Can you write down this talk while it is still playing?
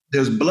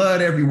there's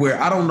blood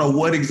everywhere. I don't know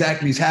what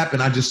exactly has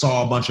happened. I just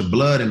saw a bunch of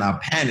blood and I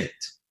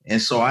panicked.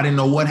 And so I didn't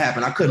know what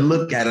happened. I couldn't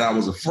look at it. I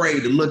was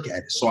afraid to look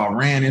at it. So I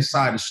ran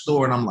inside the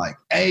store and I'm like,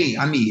 hey,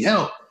 I need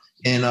help.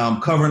 And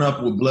covering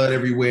up with blood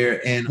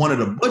everywhere. And one of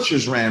the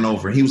butchers ran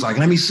over. He was like,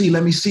 let me see it.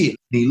 And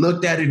he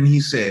looked at it and he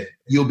said,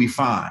 you'll be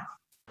fine.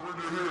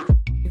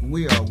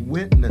 We are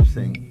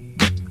witnessing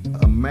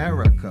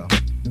America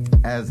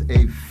as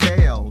a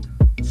failed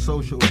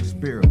social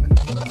experiment.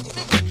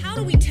 How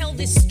do we tell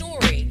this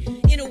story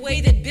in a way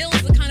that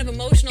builds the kind of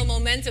emotional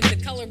momentum that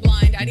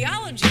colorblind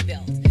ideology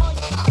builds?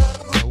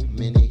 So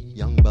many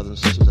young brothers and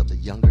sisters of the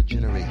younger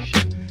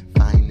generation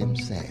find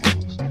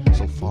themselves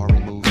so far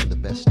removed from the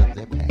best of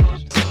their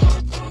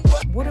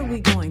past. What are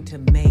we going to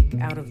make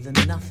out of the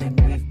nothing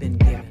we've been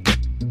given?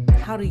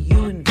 How do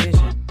you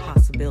envision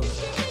possibility?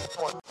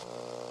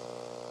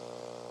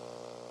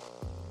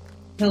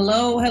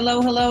 Hello,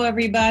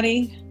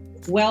 everybody.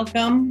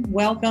 Welcome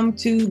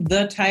to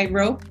The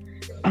Tightrope.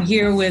 I'm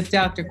here with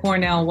Dr.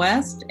 Cornel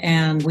West,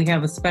 and we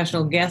have a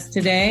special guest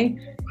today,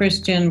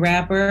 Christian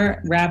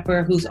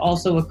rapper who's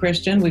also a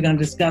Christian. We're going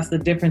to discuss the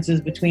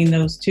differences between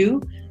those two.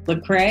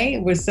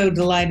 Lecrae, we're so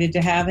delighted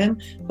to have him.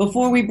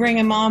 Before we bring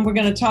him on, we're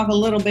going to talk a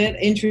little bit,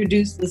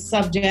 introduce the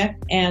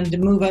subject, and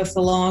move us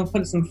along,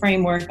 put some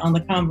framework on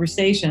the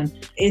conversation.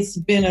 It's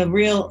been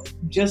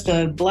just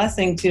a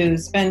blessing to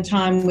spend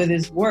time with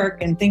his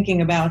work and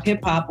thinking about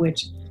hip hop,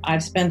 which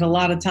I've spent a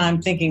lot of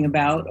time thinking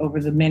about over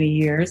the many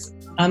years.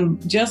 I'm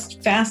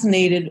just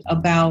fascinated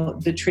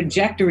about the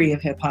trajectory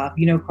of hip hop.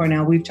 You know,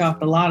 Cornel, we've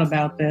talked a lot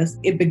about this.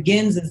 It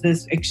begins as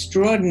this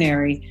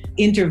extraordinary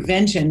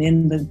intervention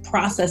in the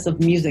process of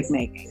music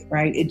making,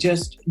 right? It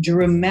just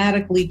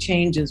dramatically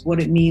changes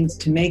what it means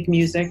to make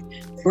music,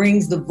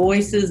 brings the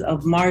voices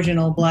of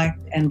marginal Black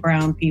and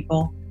brown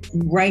people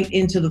right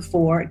into the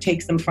fore. It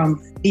takes them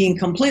from being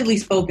completely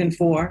spoken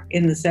for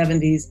in the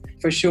 70s,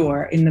 for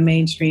sure, in the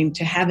mainstream,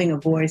 to having a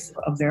voice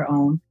of their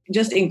own.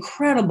 Just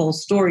incredible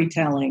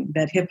storytelling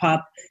that hip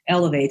hop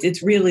elevates.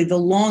 It's really the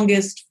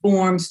longest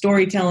form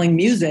storytelling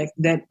music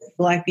that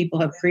Black people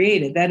have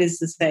created. That is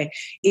to say,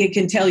 it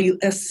can tell you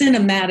a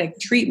cinematic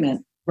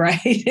treatment,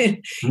 right?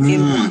 in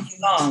one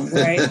song,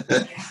 right?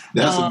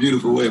 That's a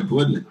beautiful way of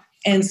putting it.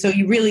 And so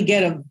you really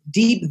get a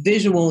deep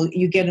visual,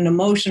 you get an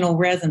emotional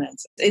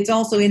resonance. It's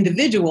also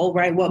individual,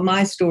 right, what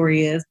my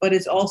story is, but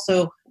it's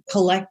also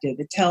collective.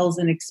 It tells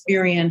an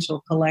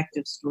experiential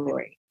collective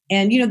story.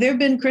 And, you know, there have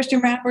been Christian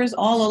rappers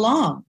all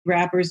along,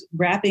 rappers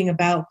rapping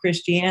about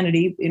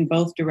Christianity in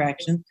both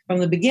directions from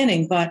the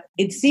beginning. But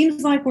it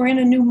seems like we're in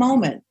a new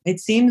moment. It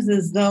seems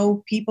as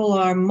though people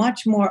are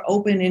much more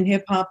open in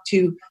hip hop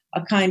to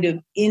a kind of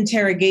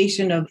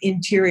interrogation of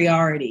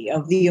interiority,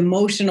 of the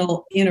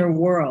emotional inner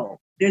world.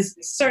 There's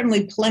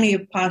certainly plenty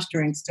of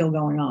posturing still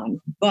going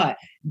on, but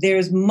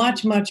there's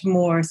much, much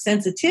more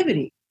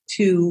sensitivity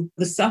to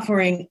the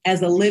suffering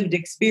as a lived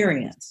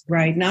experience,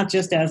 right? Not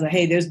just as a,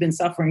 hey, there's been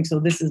suffering, so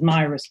this is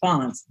my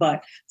response,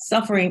 but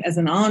suffering as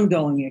an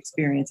ongoing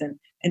experience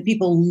and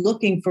people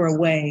looking for a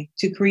way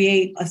to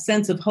create a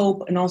sense of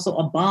hope and also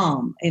a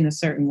balm in a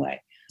certain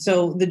way.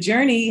 So the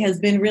journey has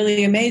been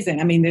really amazing.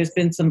 I mean, there's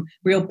been some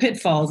real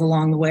pitfalls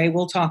along the way.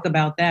 We'll talk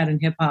about that in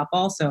hip hop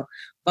also.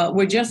 But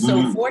we're just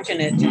so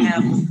fortunate to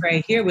have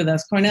Lecrae here with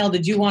us. Cornel,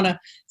 did you want to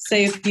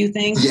say a few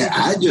things? Yeah,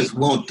 I just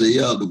want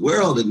the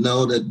world to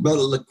know that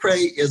Brother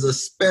Lecrae is a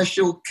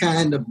special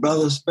kind of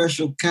brother,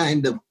 special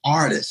kind of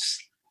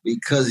artist,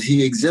 because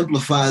he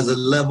exemplifies a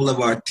level of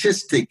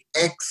artistic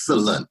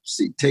excellence.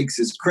 He takes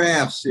his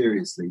craft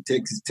seriously, he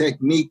takes his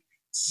technique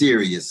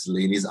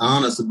seriously, and he's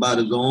honest about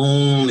his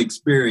own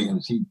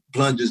experience. He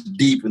plunges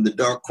deep in the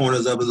dark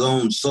corners of his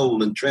own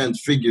soul and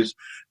transfigures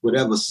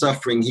whatever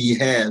suffering he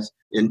has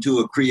into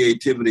a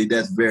creativity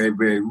that's very,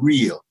 very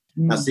real.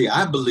 Now, see,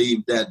 I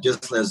believe that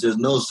just as there's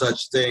no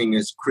such thing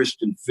as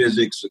Christian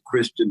physics or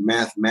Christian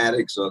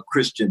mathematics or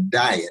Christian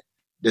diet,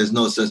 there's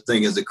no such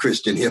thing as a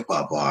Christian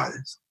hip-hop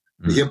artist.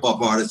 The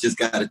hip-hop artist just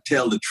got to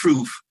tell the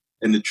truth,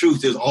 and the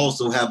truth is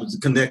also happens to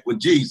connect with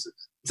Jesus.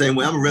 Same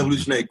way, I'm a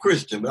revolutionary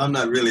Christian, but I'm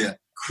not really a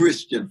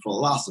Christian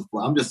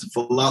philosopher. I'm just a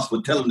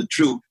philosopher telling the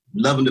truth,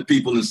 loving the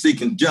people and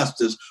seeking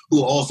justice,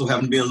 who also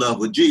happen to be in love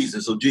with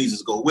Jesus, so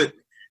Jesus go with me.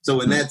 So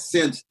in that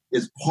sense,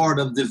 it's part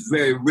of this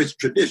very rich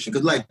tradition.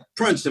 Because like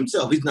Prince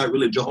himself, he's not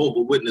really a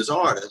Jehovah's Witness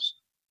artist.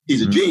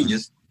 He's a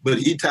genius, but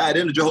he tied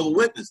into Jehovah's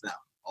Witness now.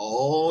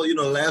 All, the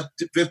last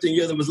 15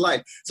 years of his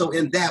life. So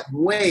in that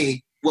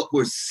way, what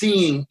we're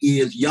seeing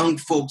is young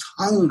folks'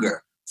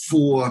 hunger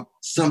for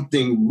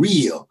something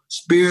real,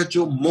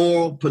 spiritual,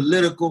 moral,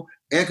 political,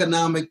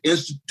 economic,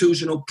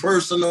 institutional,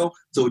 personal.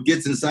 So it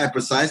gets inside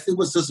precisely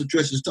what Sister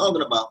Trish is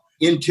talking about.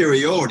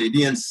 Interiority,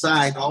 the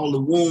inside, all the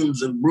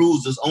wounds and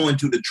bruises owing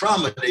to the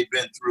trauma they've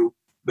been through,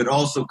 but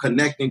also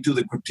connecting to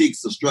the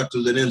critiques of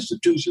structures and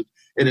institutions.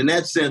 And in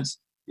that sense,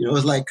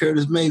 it's like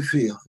Curtis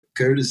Mayfield.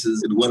 Curtis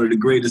is one of the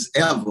greatest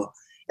ever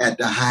at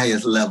the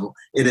highest level.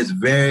 It is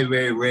very,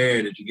 very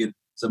rare that you get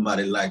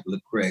somebody like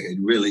Lecrae. It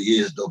really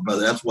is, though,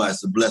 brother. That's why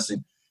it's a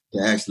blessing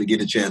to actually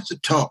get a chance to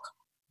talk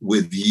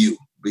with you,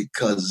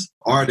 because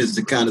art is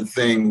the kind of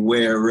thing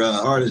where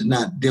art is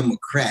not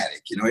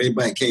democratic. You know,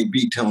 everybody can't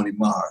be Toni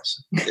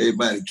Morrison.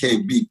 Everybody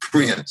can't be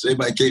Prince.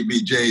 Everybody can't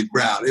be James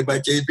Brown.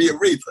 Everybody can't be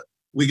Aretha.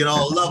 We can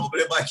all love her,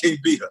 but everybody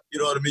can't be her. You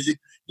know what I mean? You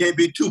can't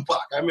be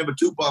Tupac. I remember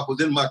Tupac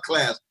was in my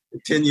class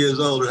at 10 years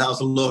old at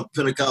House of Lord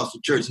Pentecostal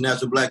Church,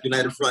 National Black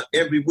United Front,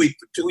 every week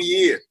for 2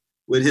 years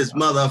with his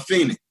mother,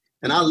 Afeni.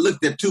 And I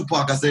looked at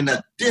Tupac, I said,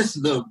 now this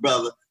little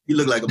brother, he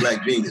looked like a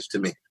black genius to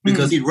me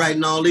because he's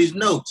writing all these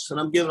notes and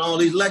I'm giving all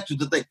these lectures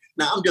to think.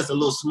 Now, I'm just a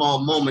little small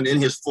moment in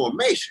his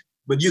formation,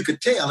 but you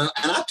could tell. And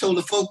I told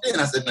the folk then,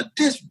 I said, now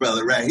this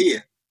brother right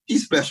here,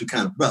 he's a special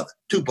kind of brother.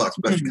 Tupac's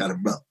special kind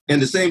of brother.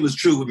 And the same was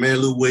true with Mary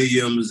Lou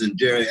Williams and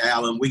Jerry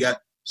Allen. We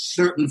got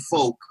certain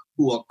folk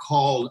who are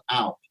called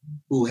out,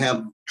 who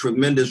have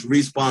tremendous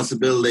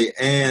responsibility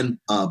and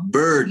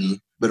burden,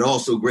 but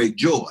also great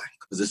joy.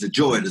 Because it's a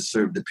joy to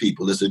serve the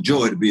people. It's a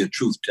joy to be a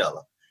truth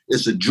teller.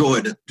 It's a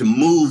joy to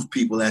move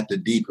people at the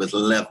deepest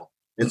level.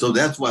 And so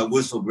that's why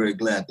we're so very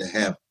glad to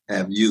have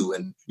you.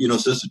 And, you know,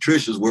 Sister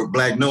Trisha's work,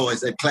 Black Noise,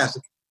 that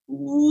classic,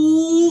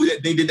 ooh,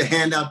 they did to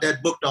hand out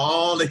that book to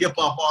all the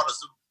hip-hop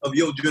artists of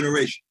your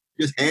generation.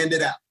 Just hand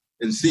it out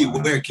and see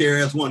where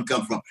KRS-One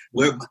come from,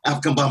 where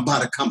African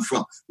Bambaataa come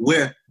from,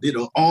 where, you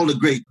know, all the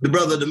great, the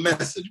brother of the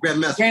message,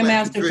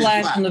 Grandmaster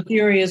Flash and the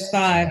Furious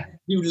Five.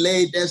 You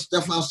laid that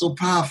stuff out so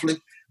powerfully.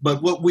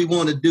 But what we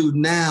want to do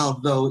now,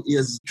 though,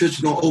 is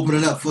Trisha going to open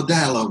it up for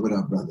dialogue with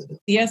our brother.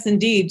 Yes,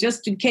 indeed.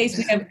 Just in case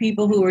we have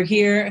people who are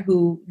here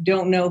who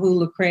don't know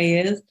who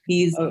Lecrae is,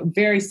 he's a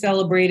very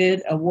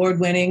celebrated,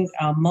 award-winning,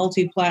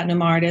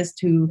 multi-platinum artist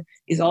who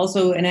is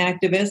also an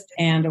activist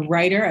and a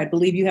writer. I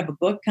believe you have a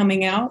book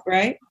coming out,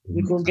 right?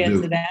 We'll get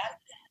to that.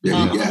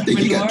 Yeah, I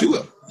think you got two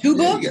of them. Two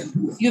books?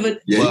 You have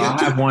well,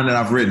 I have one that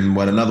I've written,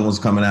 but another one's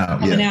coming out.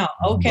 Coming out,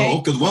 okay.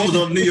 Oh, because one was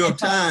on the New York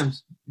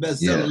Times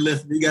bestseller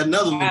list. You got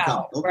another one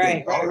coming.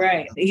 Okay.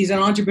 Right. He's an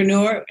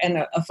entrepreneur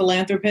and a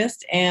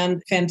philanthropist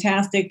and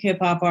fantastic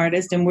hip-hop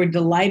artist, and we're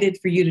delighted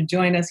for you to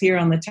join us here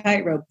on The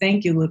Tightrope.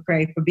 Thank you,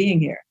 Lecrae, for being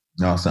here.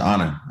 No, it's an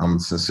honor. I'm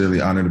sincerely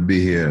honored to be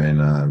here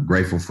and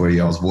grateful for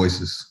y'all's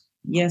voices.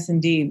 Yes,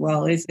 indeed.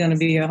 Well, it's going to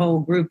be a whole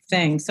group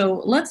thing.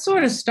 So let's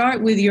sort of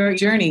start with your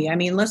journey. I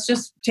mean, let's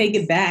just take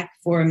it back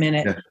for a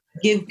minute. Yeah.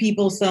 Give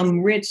people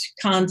some rich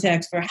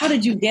context for how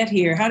did you get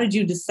here? How did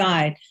you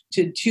decide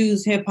to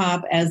choose hip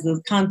hop as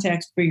the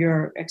context for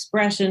your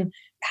expression?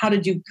 How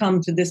did you come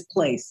to this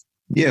place?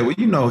 Yeah, well,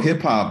 you know,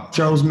 hip hop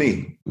chose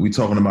me. We're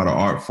talking about an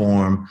art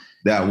form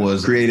that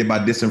was created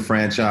by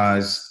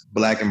disenfranchised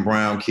Black and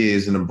brown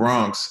kids in the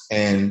Bronx,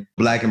 and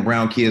Black and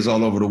brown kids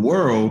all over the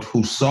world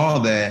who saw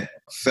that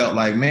felt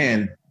like,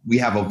 man, we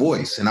have a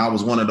voice. And I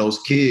was one of those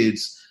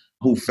kids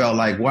who felt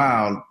like,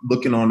 wow,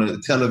 looking on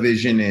the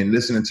television and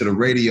listening to the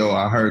radio,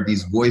 I heard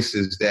these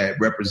voices that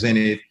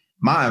represented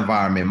my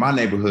environment, my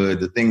neighborhood,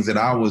 the things that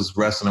I was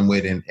wrestling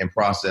with and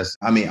process.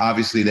 I mean,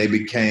 obviously, they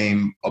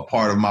became a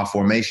part of my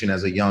formation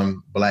as a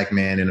young Black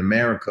man in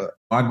America.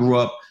 I grew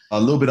up a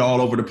little bit all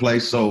over the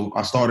place. So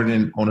I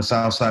started on the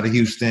south side of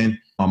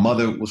Houston. My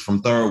mother was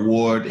from 3rd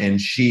Ward, and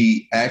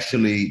she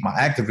actually, my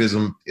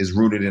activism is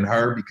rooted in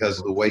her because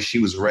of the way she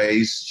was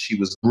raised. She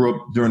grew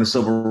up during the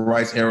civil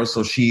rights era,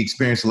 so she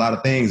experienced a lot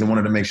of things and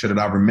wanted to make sure that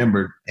I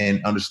remembered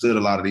and understood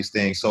a lot of these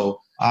things. So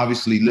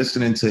obviously,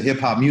 listening to hip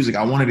hop music,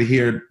 I wanted to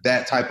hear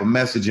that type of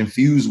message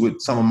infused with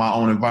some of my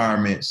own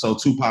environment. So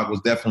Tupac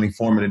was definitely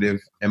formative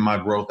in my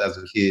growth as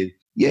a kid.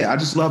 Yeah, I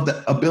just love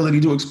the ability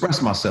to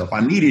express myself.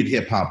 I needed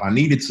hip hop. I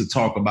needed to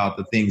talk about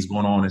the things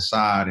going on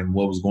inside and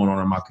what was going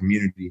on in my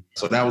community.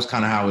 So that was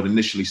kind of how it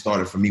initially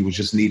started for me, was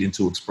just needing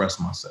to express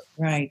myself.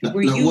 Right.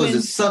 Was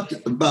it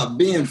something about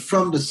being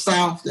from the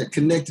South that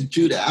connected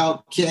you to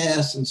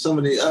Outkast and some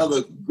of the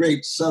other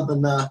great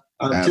Southern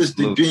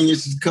artistic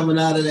geniuses coming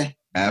out of there?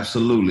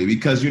 Absolutely.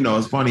 Because, you know,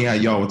 it's funny how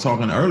y'all were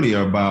talking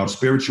earlier about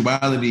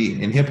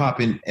spirituality and hip hop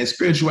and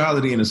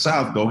spirituality in the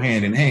South go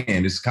hand in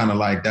hand. It's kind of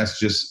like that's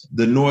just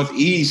the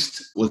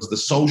Northeast was the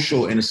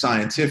social and the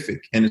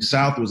scientific, and the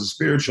South was the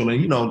spiritual.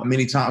 And, you know,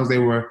 many times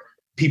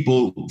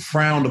people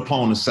frowned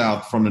upon the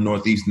South from the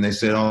Northeast, and they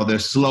said, oh, they're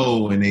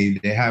slow and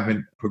they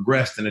haven't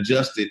progressed and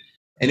adjusted.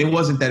 And it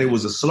wasn't that it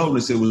was a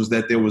slowness. It was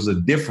that there was a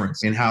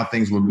difference in how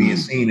things were being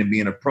seen and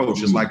being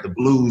approached. It's like the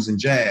blues and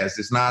jazz.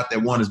 It's not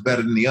that one is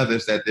better than the other.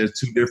 It's that there's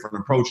two different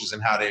approaches in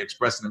how they're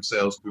expressing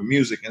themselves through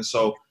music. And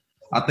so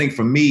I think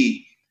for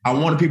me, I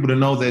wanted people to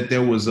know that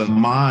there was a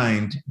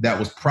mind that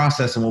was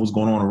processing what was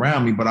going on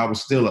around me, but I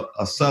was still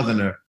a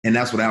Southerner. And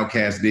that's what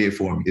Outkast did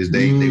for me, is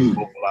they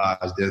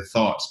vocalized their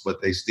thoughts,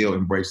 but they still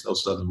embraced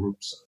those Southern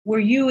roots. Were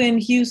you in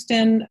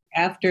Houston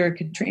after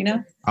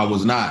Katrina? I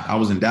was not. I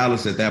was in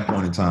Dallas at that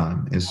point in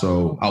time. And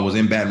so I was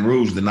in Baton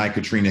Rouge the night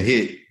Katrina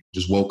hit,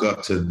 just woke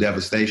up to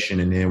devastation,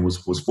 and then was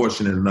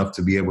fortunate enough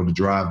to be able to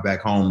drive back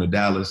home to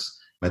Dallas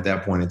at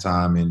that point in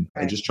time and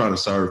just try to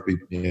serve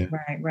people. Yeah.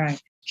 Right.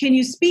 Can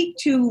you speak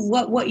to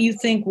what you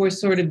think were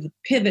sort of the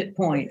pivot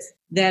points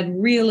that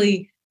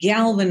really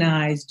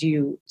galvanized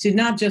you to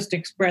not just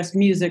express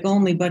music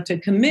only, but to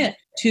commit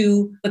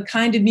to the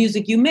kind of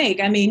music you make?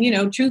 I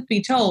mean, truth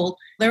be told,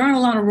 there aren't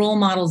a lot of role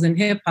models in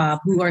hip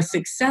hop who are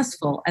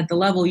successful at the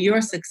level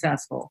you're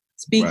successful,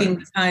 speaking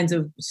the kinds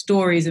of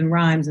stories and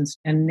rhymes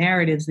and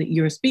narratives that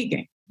you're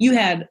speaking. You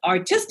had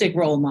artistic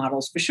role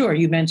models, for sure.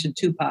 You mentioned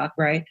Tupac,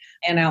 right?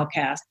 And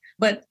Outkast.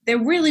 But there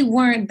really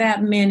weren't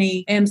that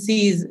many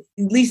MCs,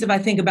 at least if I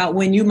think about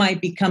when you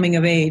might be coming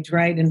of age,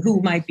 right? And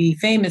who might be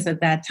famous at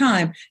that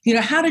time.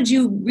 How did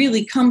you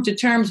really come to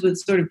terms with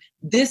sort of,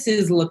 this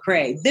is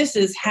Lecrae, this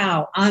is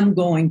how I'm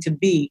going to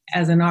be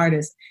as an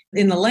artist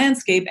in the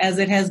landscape as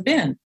it has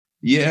been?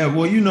 Yeah,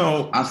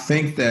 well, I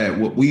think that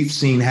what we've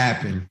seen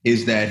happen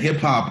is that hip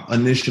hop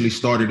initially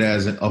started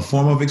as a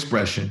form of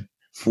expression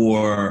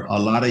for a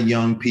lot of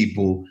young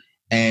people.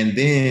 And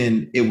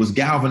then it was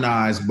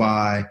galvanized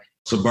by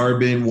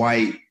suburban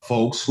white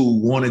folks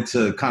who wanted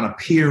to kind of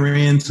peer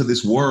into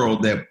this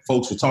world that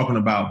folks were talking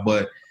about,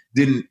 but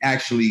didn't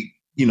actually,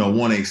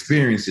 want to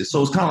experience it.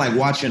 So it's kind of like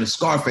watching a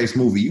Scarface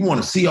movie. You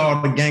want to see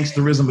all the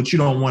gangsterism, but you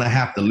don't want to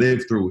have to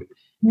live through it.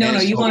 No,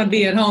 you want to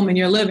be at home in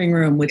your living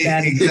room with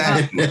that.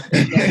 Exactly.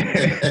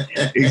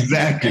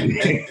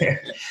 Exactly.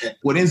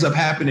 What ends up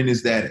happening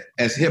is that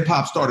as hip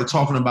hop started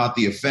talking about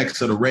the effects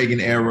of the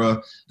Reagan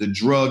era, the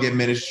drug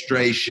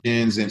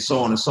administrations and so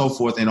on and so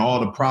forth, and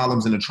all the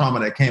problems and the trauma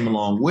that came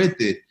along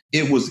with it,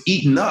 it was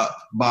eaten up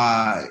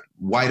by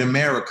white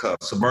America,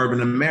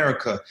 suburban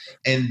America.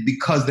 And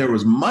because there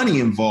was money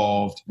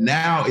involved,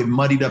 now it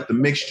muddied up the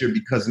mixture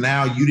because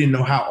now you didn't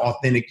know how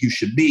authentic you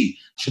should be.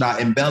 Should I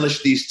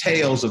embellish these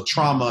tales of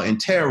trauma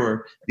and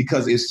terror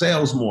because it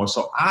sells more?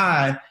 So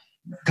I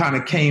kind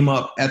of came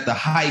up at the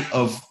height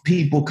of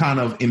people kind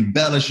of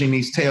embellishing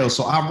these tales.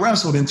 So I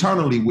wrestled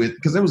internally with,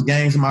 because there was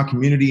gangs in my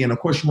community, and of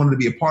course you wanted to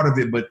be a part of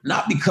it, but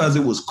not because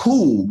it was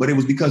cool, but it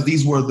was because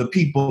these were the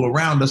people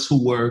around us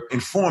who were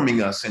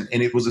informing us, and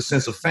it was a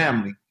sense of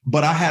family.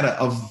 But I had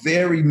a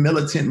very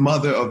militant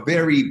mother, a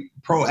very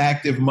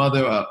proactive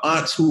mother,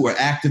 aunts who were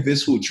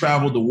activists who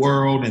traveled the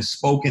world and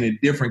spoken in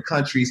different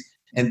countries,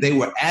 and they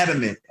were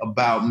adamant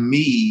about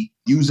me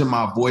using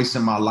my voice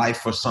in my life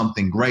for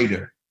something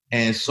greater.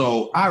 And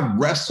so I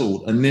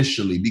wrestled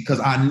initially because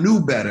I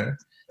knew better,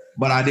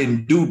 but I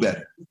didn't do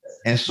better.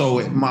 And so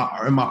in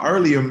my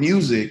earlier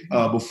music,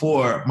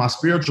 before my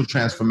spiritual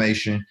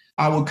transformation,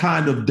 I would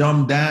kind of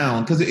dumb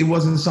down because it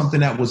wasn't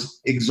something that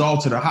was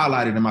exalted or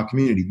highlighted in my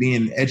community.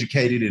 Being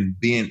educated and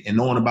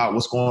knowing about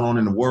what's going on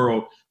in the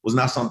world was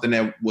not something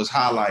that was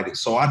highlighted.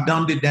 So I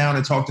dumbed it down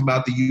and talked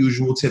about the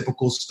usual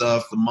typical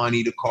stuff, the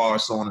money, the car,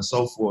 so on and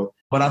so forth.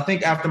 But I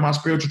think after my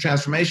spiritual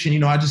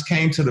transformation, I just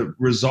came to the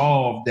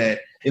resolve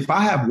that if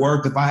I have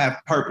work, if I have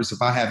purpose,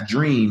 if I have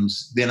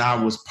dreams, then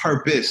I was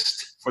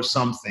purposed for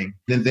something.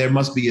 Then there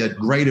must be a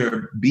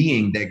greater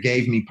being that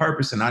gave me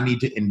purpose, and I need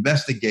to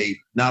investigate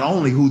not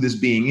only who this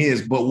being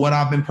is, but what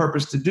I've been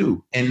purposed to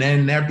do. And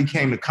then there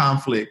became the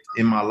conflict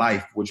in my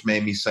life, which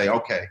made me say,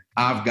 okay,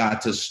 I've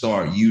got to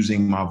start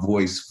using my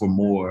voice for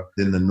more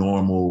than the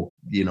normal,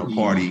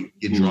 party,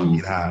 get drunk,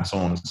 get high, so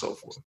on and so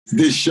forth.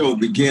 This show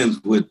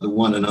begins with the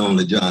one and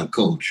only John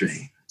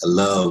Coltrane, a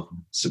love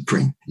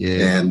supreme.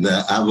 Yeah. And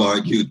I've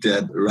argued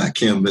that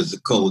Rakim is the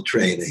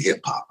Coltrane of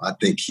hip hop. I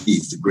think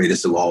he's the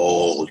greatest of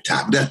all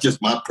time. That's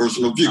just my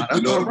personal view.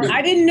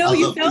 I didn't know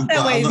you felt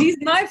that way. He's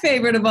my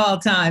favorite of all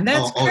time.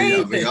 That's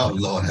crazy. Oh,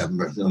 Lord have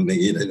mercy.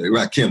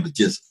 Rakim is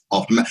just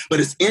off the map. But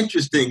it's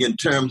interesting in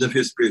terms of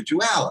his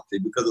spirituality,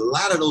 because a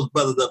lot of those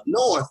brothers up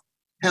north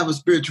have a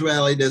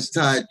spirituality that's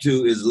tied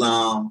to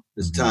Islam,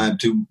 that's tied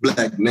to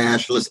Black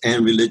nationalists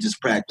and religious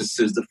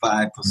practices, the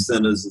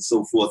 5%ers and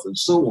so forth and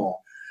so on.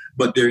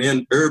 But they're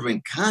in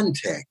urban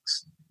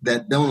contexts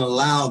that don't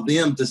allow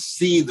them to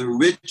see the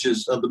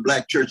riches of the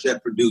Black church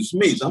that produced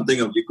me. So I'm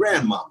thinking of your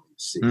grandmama, you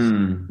see.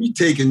 She's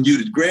taking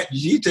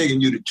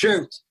you to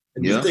church,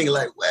 and you're thinking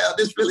like, well,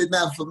 this really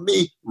not for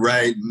me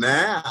right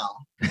now.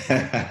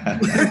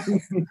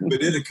 But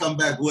it'll come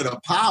back with a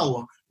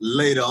power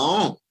later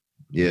on.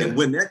 Yeah. And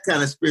when that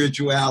kind of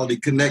spirituality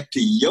connect to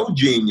your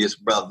genius,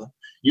 brother,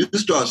 you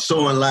start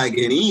soaring like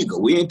an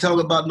eagle. We ain't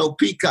talking about no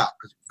peacock,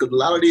 because a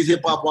lot of these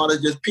hip hop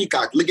artists just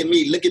peacock. Look at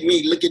me, look at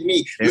me, look at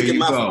me, look at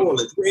my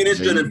foliage. We ain't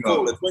interested in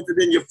foliage. We're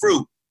interested in your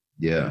fruit.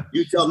 Yeah.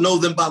 You shall know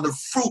them by the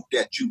fruit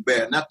that you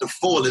bear, not the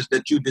foliage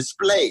that you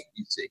display,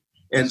 you see.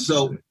 And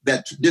so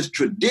that this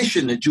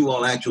tradition that you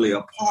all actually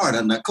are part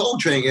of. Now,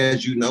 Coltrane,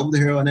 as you know, the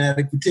heroin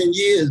addict for 10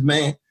 years,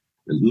 man.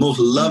 The most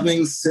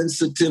loving,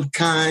 sensitive,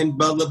 kind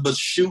brother, but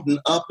shooting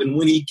up. And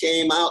when he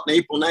came out in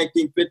April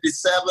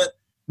 1957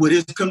 with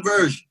his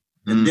conversion,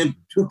 and then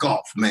took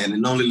off, man,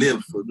 and only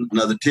lived for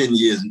another 10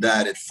 years and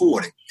died at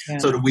 40. Yeah.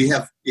 So that we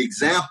have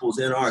examples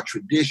in our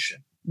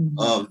tradition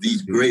of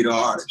these great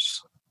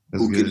artists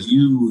who can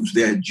use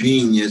their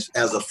genius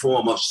as a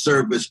form of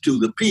service to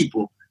the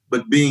people,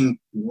 but being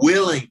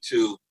willing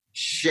to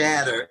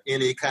shatter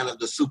any kind of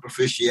the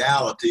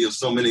superficiality of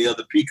so many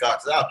other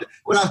peacocks out there.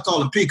 When I call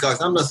them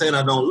peacocks, I'm not saying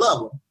I don't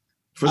love them.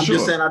 I'm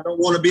just saying I don't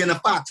want to be in a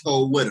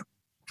foxhole with them.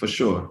 For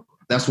sure.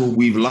 that's what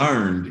we've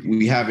learned.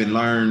 We haven't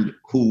learned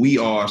who we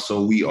are,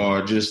 so we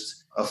are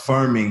just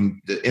affirming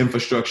the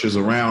infrastructures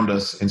around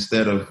us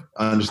instead of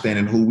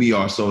understanding who we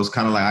are. So it's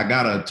kind of like I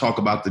gotta talk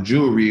about the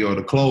jewelry or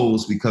the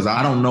clothes because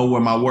I don't know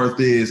where my worth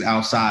is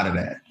outside of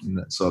that.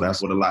 So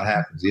that's what a lot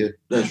happens. Yeah,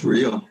 that's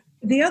real.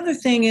 The other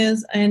thing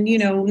is, and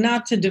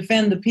not to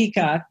defend the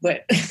peacock,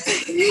 but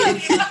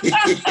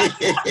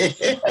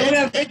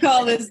whatever they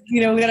call this,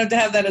 we have to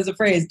have that as a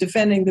phrase,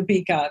 defending the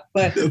peacock.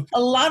 But a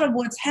lot of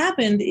what's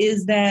happened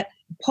is that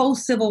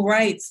post-civil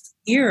rights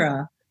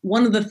era,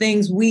 one of the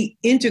things we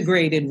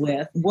integrated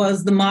with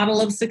was the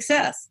model of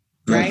success,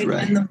 right?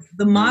 And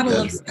the model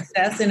of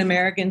success in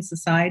American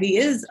society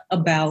is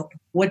about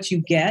what you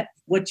get,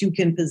 what you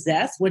can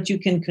possess, what you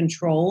can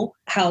control,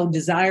 how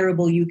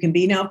desirable you can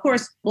be. Now, of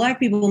course, Black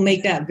people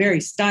make that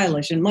very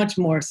stylish and much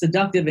more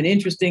seductive and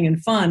interesting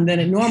and fun than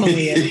it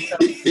normally is. So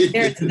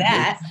there's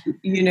that,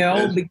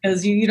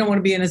 because you don't want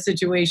to be in a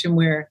situation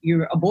where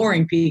you're a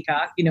boring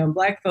peacock,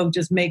 Black folk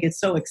just make it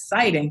so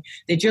exciting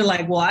that you're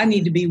like, well, I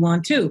need to be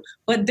one too.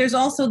 But there's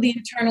also the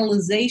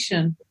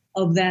internalization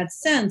of that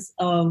sense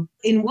of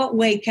in what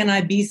way can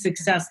I be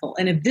successful?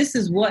 And if this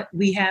is what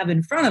we have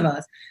in front of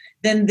us,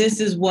 then this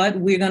is what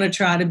we're going to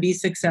try to be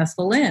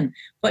successful in.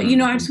 But,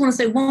 I just want to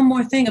say one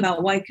more thing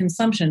about white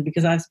consumption,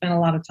 because I've spent a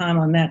lot of time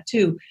on that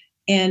too.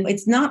 And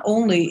it's not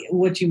only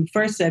what you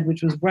first said,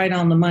 which was right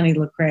on the money,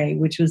 Lecrae,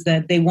 which was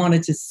that they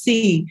wanted to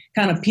see,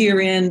 kind of peer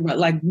in,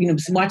 like,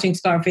 watching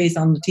Scarface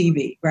on the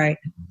TV, right?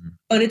 Mm-hmm.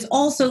 But it's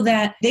also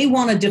that they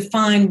want to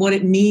define what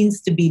it means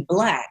to be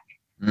Black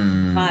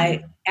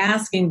by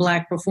asking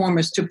Black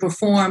performers to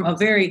perform a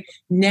very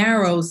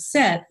narrow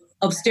set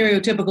of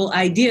stereotypical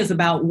ideas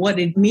about what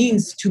it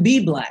means to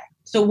be Black.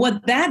 So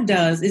what that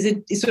does is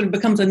it sort of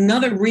becomes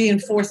another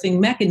reinforcing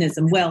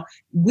mechanism. Well,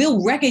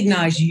 we'll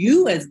recognize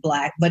you as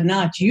Black, but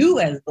not you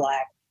as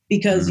Black,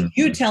 because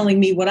you're telling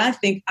me what I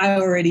think I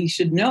already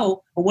should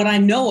know, or what I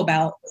know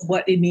about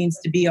what it means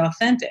to be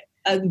authentic.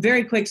 A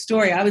very quick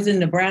story. I was in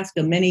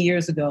Nebraska many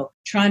years ago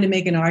trying to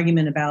make an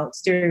argument about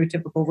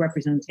stereotypical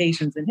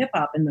representations in hip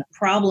hop and the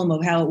problem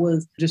of how it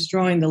was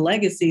destroying the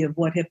legacy of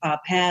what hip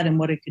hop had and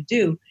what it could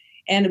do.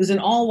 And it was an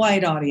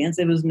all-white audience.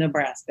 It was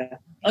Nebraska.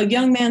 A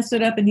young man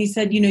stood up and he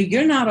said,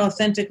 you're not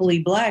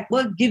authentically Black.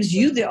 What gives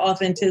you the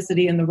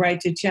authenticity and the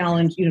right to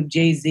challenge,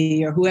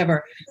 Jay-Z or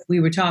whoever we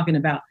were talking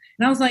about?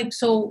 And I was like,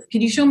 so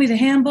can you show me the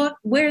handbook?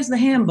 Where's the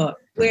handbook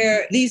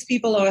where these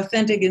people are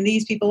authentic and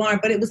these people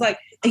aren't? But it was like,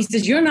 he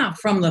says, you're not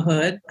from the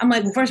hood. I'm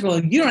like, well, first of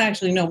all, you don't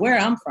actually know where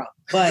I'm from.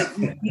 But,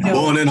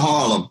 born in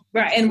Harlem.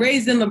 Right, and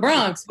raised in the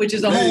Bronx, which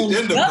is a whole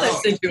other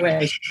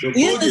situation. The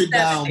boogie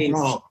down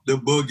Bronx. The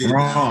boogie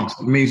Bronx.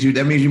 That means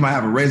you might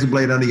have a razor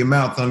blade under your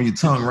mouth, under your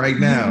tongue right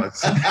now.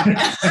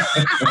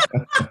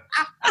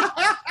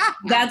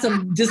 That's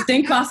a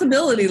distinct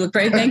possibility,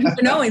 Lecrae. Thank you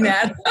for knowing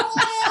that.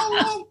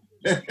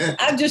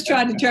 I've just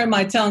tried to turn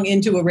my tongue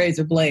into a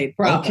razor blade.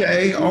 Probably.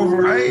 Okay, all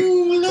right.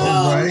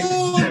 All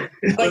right.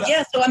 But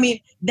yeah, so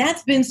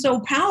that's been so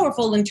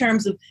powerful in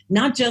terms of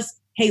not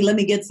just, hey, let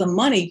me get some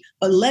money,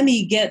 but let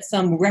me get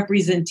some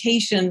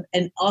representation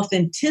and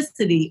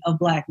authenticity of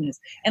Blackness.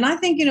 And I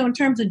think, in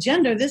terms of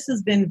gender, this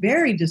has been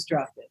very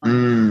destructive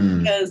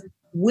because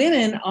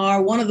women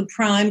are one of the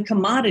prime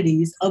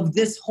commodities of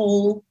this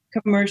whole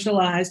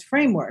commercialized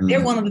framework.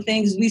 They're one of the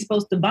things we're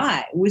supposed to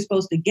buy, we're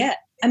supposed to get.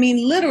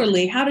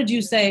 Literally, how did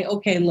you say,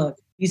 okay, look,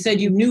 you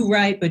said you knew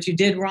right, but you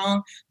did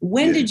wrong.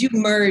 When did you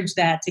merge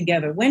that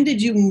together? When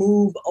did you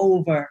move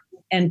over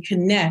and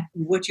connect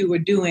what you were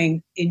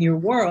doing in your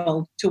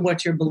world to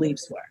what your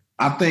beliefs were?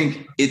 I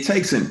think it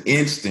takes an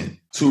instant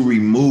to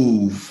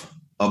remove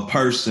a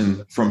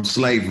person from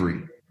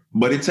slavery,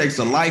 but it takes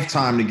a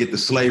lifetime to get the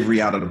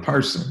slavery out of the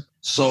person.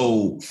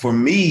 So for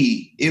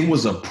me, it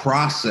was a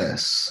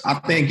process. I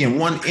think in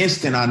one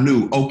instant I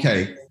knew,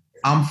 okay,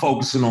 I'm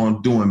focusing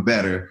on doing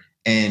better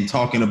and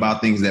talking about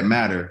things that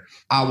matter.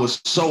 I was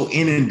so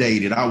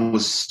inundated. I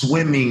was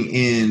swimming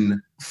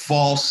in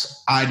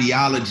false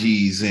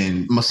ideologies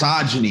and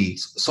misogyny,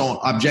 so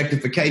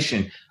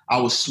objectification. I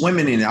was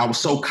swimming in it. I was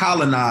so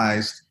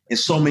colonized in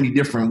so many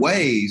different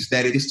ways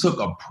that it just took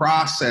a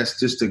process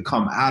just to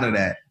come out of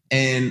that.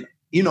 And,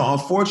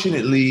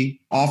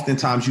 unfortunately,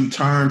 oftentimes you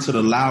turn to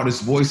the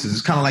loudest voices.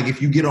 It's kind of like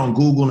if you get on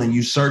Google and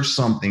you search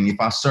something. If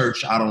I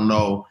search, I don't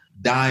know,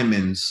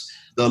 diamonds,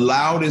 the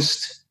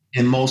loudest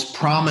and most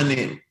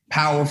prominent,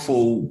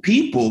 powerful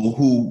people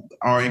who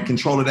are in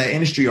control of that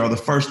industry are the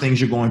first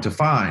things you're going to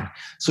find.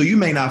 So you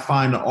may not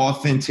find the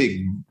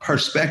authentic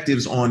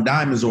perspectives on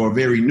diamonds or a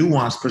very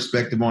nuanced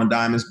perspective on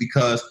diamonds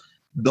because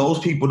those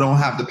people don't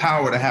have the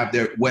power to have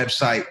their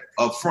website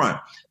up front.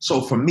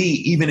 So for me,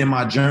 even in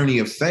my journey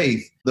of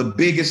faith, the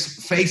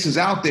biggest faces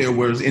out there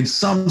was in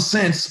some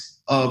sense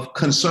of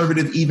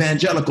conservative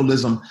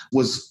evangelicalism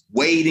was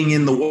wading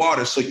in the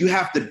water. So you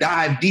have to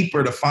dive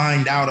deeper to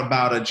find out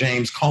about a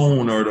James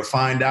Cone or to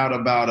find out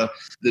about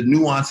the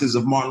nuances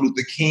of Martin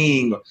Luther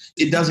King.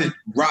 It doesn't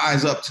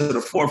rise up to the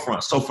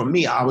forefront. So for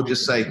me, I would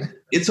just say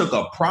it took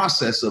a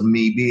process of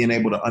me being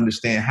able to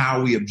understand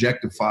how we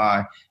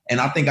objectify. And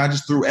I think I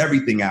just threw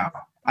everything out.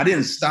 I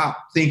didn't stop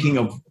thinking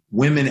of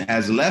women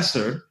as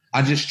lesser.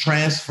 I just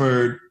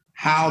transferred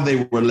how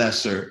they were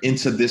lesser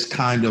into this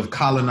kind of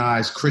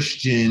colonized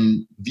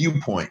Christian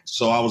viewpoint.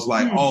 So I was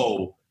like,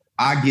 oh,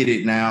 I get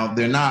it now.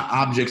 They're not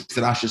objects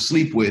that I should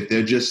sleep with.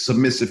 They're just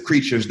submissive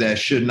creatures that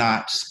should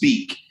not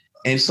speak.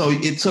 And so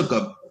it took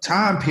a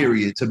time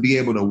period to be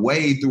able to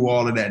wade through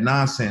all of that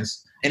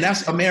nonsense. And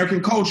that's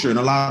American culture in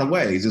a lot of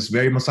ways. It's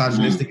very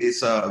misogynistic. It's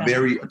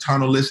very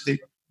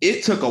paternalistic.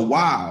 It took a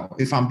while,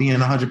 if I'm being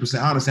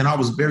 100% honest, and I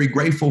was very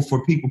grateful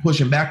for people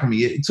pushing back on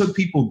me. It took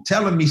people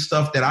telling me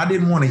stuff that I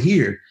didn't want to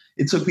hear.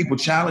 It took people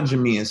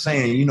challenging me and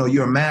saying, you know,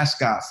 you're a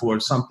mascot for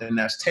something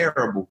that's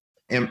terrible.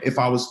 And if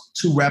I was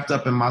too wrapped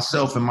up in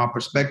myself and my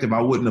perspective,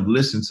 I wouldn't have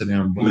listened to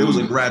them. But it was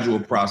a gradual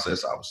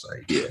process, I would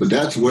say. Yeah. But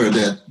that's where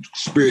that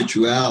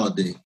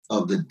spirituality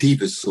of the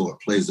deepest sort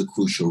plays a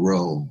crucial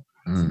role.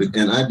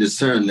 And I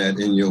discern that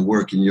in your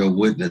work and your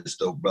witness,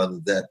 though, brother,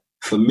 that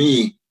for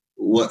me,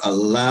 what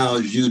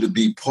allows you to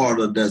be part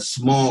of that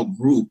small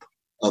group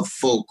of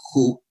folk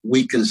who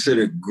we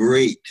consider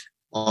great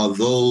are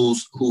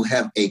those who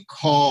have a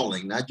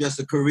calling, not just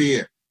a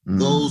career,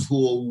 those who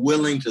are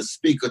willing to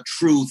speak a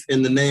truth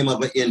in the name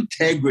of an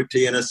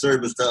integrity and a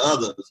service to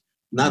others,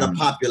 not a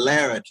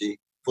popularity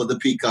for the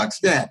peacock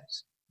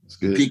status.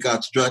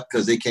 Peacock strut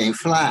because they can't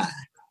fly.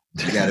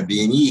 You got to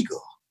be an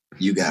eagle.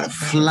 You got to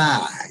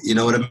fly. You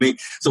know what I mean?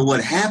 So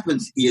what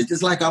happens is,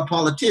 just like our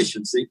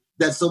politicians, see,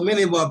 that so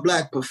many of our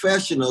Black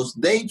professionals,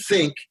 they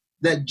think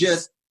that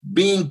just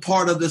being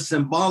part of the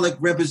symbolic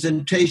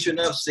representation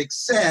of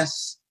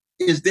success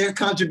is their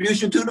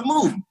contribution to the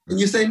movement. And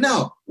you say,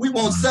 no, we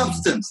want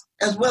substance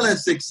as well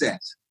as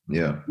success.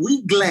 Yeah.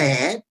 We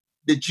glad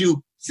that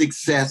you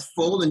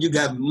successful and you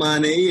got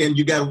money and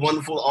you got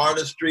wonderful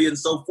artistry and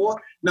so forth.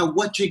 Now,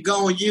 what you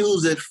gonna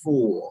use it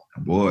for?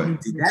 Boy.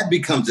 See, that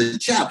becomes a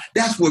challenge.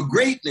 That's where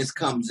greatness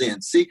comes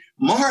in. See,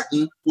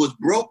 Martin was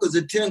broke as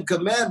the 10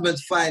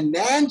 Commandments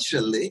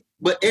financially,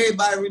 but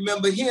everybody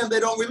remember him.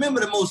 They don't remember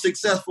the most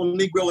successful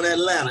Negro in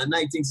Atlanta in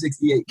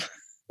 1968.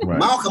 Right.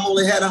 Malcolm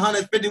only had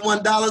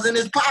 $151 in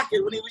his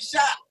pocket when he was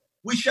shot.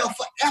 We shall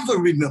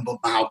forever remember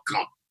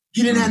Malcolm.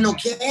 He didn't have no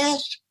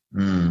cash. He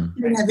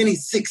didn't have any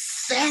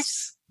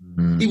success.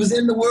 He was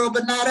in the world,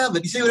 but not of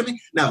it. You see what I mean?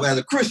 Now, as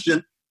a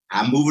Christian,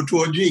 I'm moving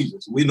toward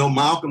Jesus. We know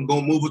Malcolm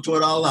going to move it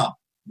toward Allah.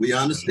 We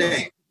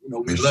understand. You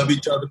know, we love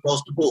each other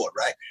across the board,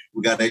 right?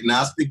 We got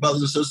agnostic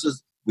brothers and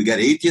sisters. We got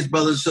atheist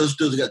brothers and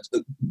sisters. We got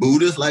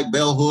Buddhists like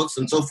bell hooks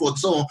and so forth and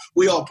so on.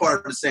 We all part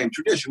of the same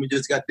tradition. We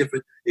just got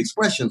different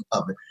expressions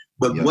of it.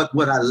 But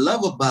what I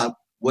love about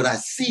what I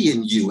see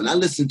in you, and I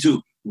listen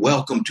to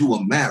Welcome to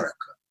America,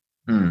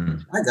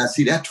 I got to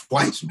see that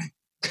twice, man.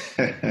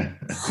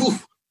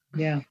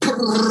 Yeah.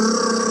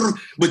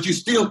 But you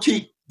still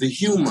keep the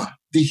humor,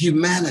 the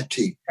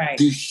humanity,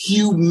 the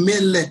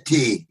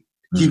humility.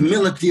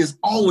 Humility is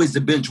always the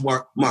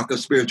benchmark of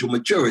spiritual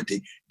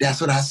maturity.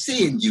 That's what I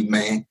see in you,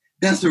 man.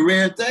 That's a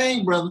rare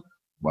thing, brother.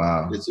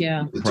 Wow. It's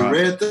a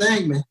rare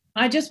thing, man.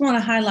 I just want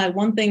to highlight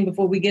one thing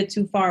before we get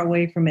too far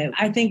away from it.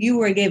 I think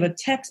you gave a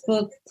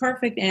textbook,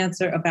 perfect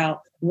answer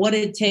about what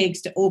it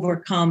takes to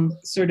overcome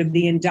sort of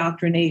the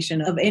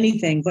indoctrination of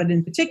anything, but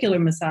in particular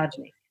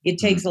misogyny. It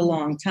takes a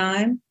long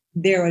time.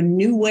 There are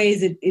new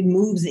ways it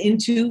moves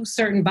into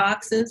certain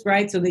boxes,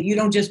 right? So that you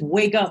don't just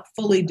wake up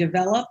fully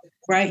developed,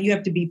 right? You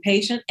have to be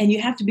patient and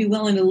you have to be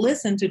willing to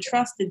listen to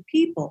trusted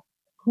people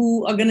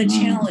who are going to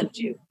challenge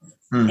you.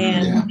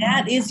 And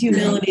that is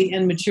humility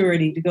and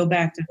maturity, to go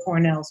back to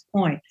Cornell's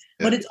point.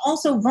 But it's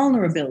also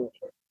vulnerability.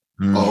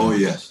 Oh,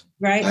 yes.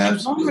 Right? Absolutely.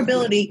 And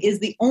vulnerability is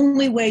the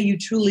only way you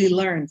truly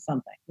learn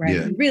something, right?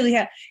 You really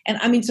have. And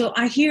I mean, so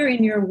I hear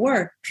in your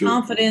work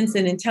confidence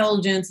and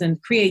intelligence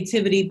and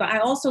creativity, but I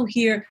also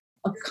hear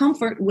a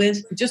comfort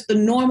with just the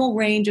normal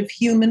range of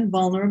human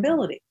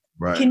vulnerability.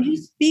 Right. Can you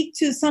speak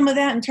to some of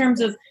that in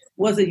terms of,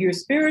 was it your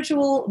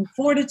spiritual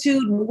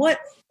fortitude? What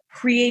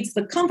creates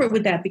the comfort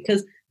with that?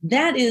 Because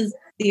that is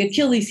the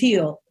Achilles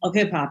heel of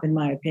hip hop, in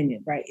my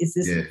opinion, right? It's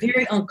this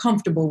very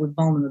uncomfortable with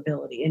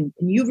vulnerability. And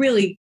you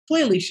really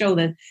clearly show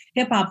that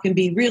hip hop can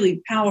be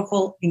really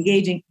powerful,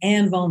 engaging,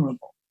 and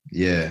vulnerable.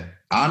 Yeah,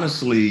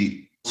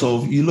 honestly.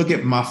 So if you look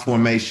at my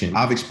formation,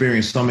 I've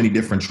experienced so many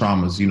different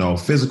traumas, you know,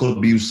 physical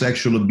abuse,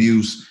 sexual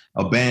abuse,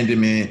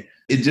 abandonment.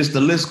 It just,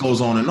 the list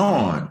goes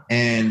on.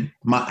 And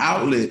my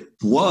outlet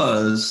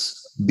was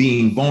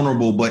being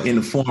vulnerable, but in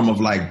the form of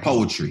like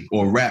poetry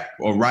or rap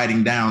or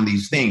writing down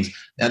these things.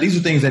 Now, these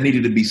are things that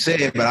needed to be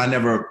said, but I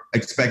never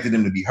expected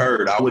them to be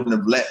heard. I wouldn't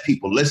have let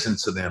people listen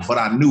to them, but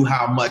I knew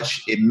how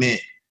much it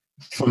meant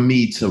for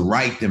me to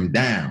write them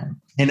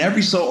down. And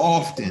every so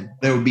often,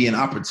 there would be an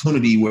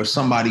opportunity where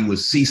somebody would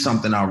see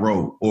something I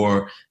wrote,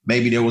 or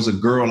maybe there was a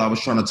girl I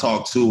was trying to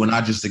talk to and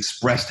I just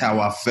expressed how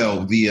I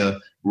felt via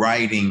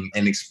writing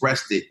and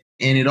expressed it.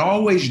 And it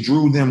always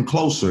drew them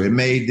closer. It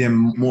made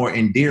them more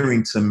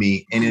endearing to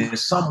me. And in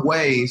some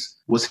ways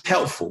was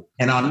helpful.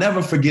 And I'll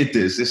never forget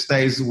this. It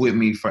stays with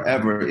me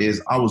forever.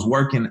 Is I was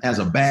working as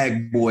a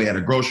bag boy at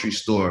a grocery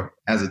store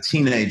as a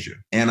teenager.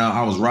 And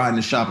I was riding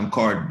the shopping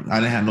cart.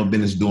 I didn't have no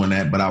business doing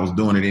that, but I was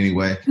doing it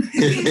anyway.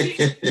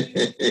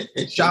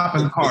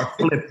 Shopping cart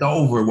flipped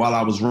over while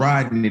I was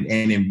riding it,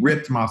 and it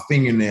ripped my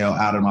fingernail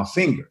out of my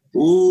finger.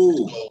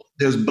 Ooh.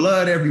 There's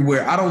blood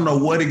everywhere. I don't know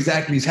what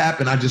exactly has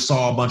happened. I just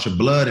saw a bunch of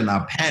blood and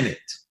I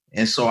panicked.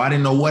 And so I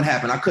didn't know what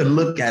happened. I couldn't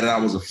look at it. I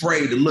was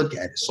afraid to look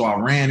at it. So I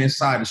ran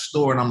inside the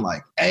store and I'm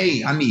like,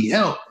 hey, I need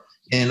help.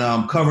 And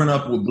I'm covering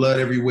up with blood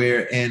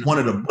everywhere. And one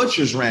of the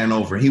butchers ran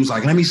over. He was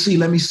like, let me see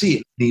it.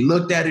 And he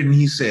looked at it and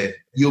he said,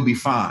 you'll be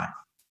fine.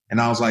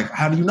 And I was like,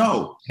 how do you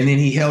know? And then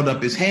he held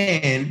up his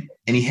hand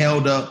and he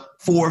held up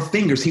 4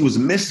 fingers. He was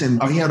missing,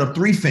 he held up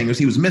 3 fingers.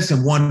 He was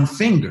missing 1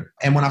 finger.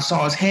 And when I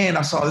saw his hand,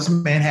 I saw this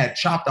man had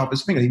chopped off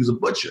his finger. He was a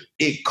butcher.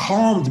 It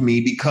calmed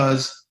me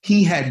because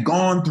he had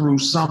gone through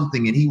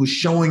something and he was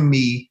showing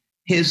me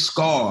his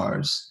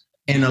scars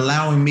and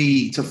allowing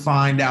me to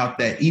find out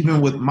that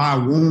even with my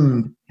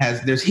wound,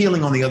 there's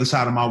healing on the other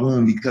side of my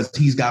wound because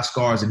he's got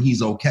scars and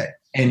he's okay.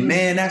 And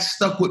man, that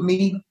stuck with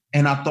me.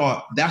 And I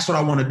thought, that's what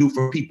I want to do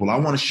for people. I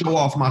want to show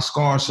off my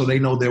scars so they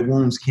know their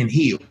wounds can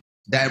heal.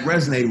 That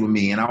resonated with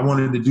me. And I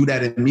wanted to do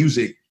that in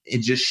music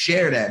and just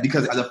share that,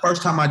 because the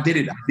first time I did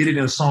it in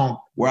a song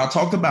where I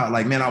talked about,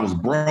 like, man, I was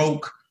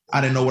broke.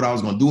 I didn't know what I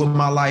was going to do with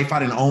my life. I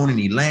didn't own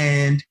any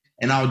land.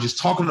 And I was just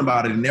talking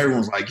about it. And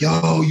everyone's like,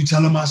 yo, you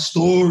telling my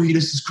story.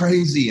 This is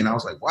crazy. And I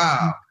was like,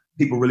 wow,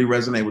 people really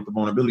resonate with the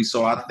vulnerability.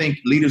 So I think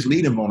leaders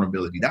lead in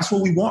vulnerability. That's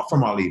what we want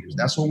from our leaders.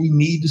 That's what we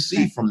need to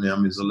see from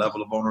them, is a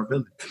level of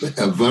vulnerability.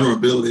 A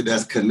vulnerability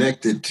that's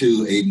connected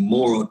to a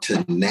moral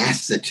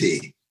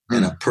tenacity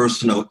and a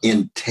personal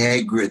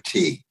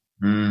integrity.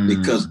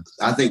 Because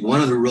I think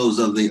one of the roles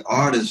of the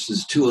artist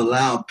is to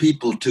allow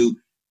people to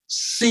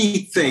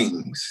see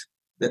things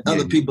that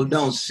other people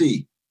don't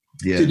see.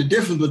 Yeah. See, the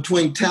difference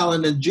between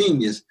talent and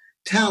genius,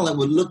 talent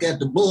would look at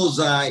the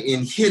bullseye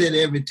and hit it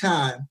every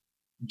time.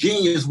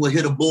 Genius will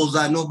hit a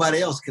bullseye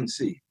nobody else can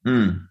see.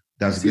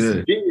 That's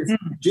good.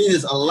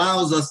 Genius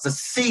allows us to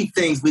see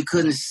things we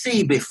couldn't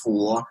see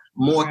before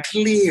more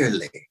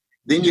clearly.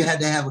 Then you had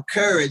to have a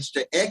courage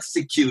to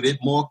execute it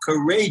more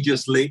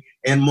courageously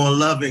and more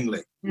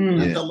lovingly. We're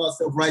not talking about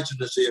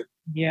self-righteousness here.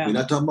 Yeah. We're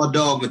not talking about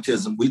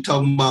dogmatism. We're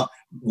talking about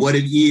what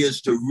it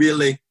is to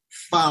really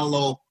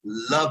follow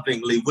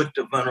lovingly with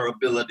the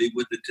vulnerability,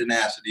 with the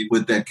tenacity,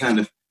 with that kind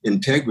of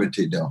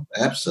integrity, though.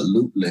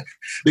 Absolutely.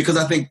 Because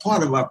I think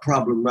part of our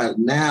problem right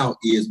now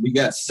is we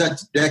got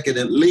such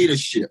decadent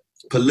leadership,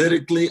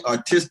 politically,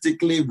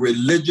 artistically,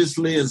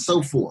 religiously, and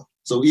so forth.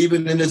 So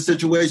even in this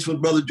situation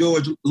with Brother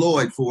George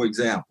Floyd, for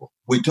example,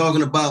 we're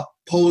talking about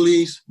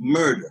police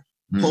murder,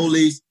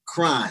 police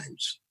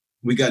crimes.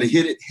 We got to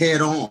hit it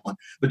head on.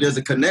 But there's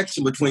a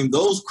connection between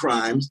those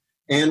crimes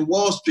and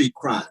Wall Street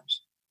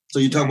crimes. So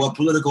you talk about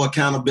political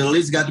accountability,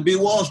 it's got to be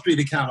Wall Street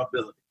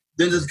accountability.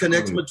 Then there's a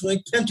connection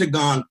between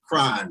Pentagon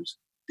crimes.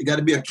 There got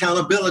to be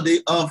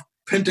accountability of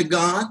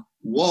Pentagon,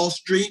 Wall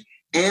Street,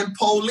 and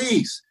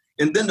police.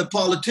 And then the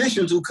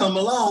politicians who come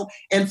along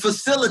and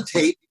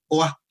facilitate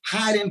or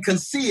hide and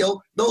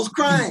conceal those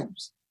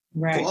crimes.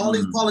 Right. So all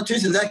these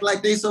politicians act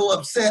like they so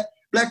upset.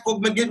 Black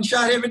folk been getting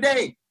shot every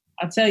day.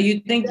 I'll tell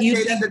you, I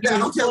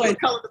don't care what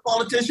color the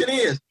politician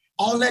is.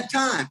 All that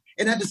time.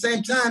 And at the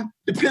same time,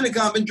 the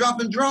Pentagon been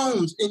dropping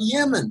drones in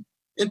Yemen,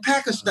 in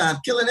Pakistan,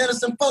 killing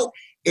innocent folk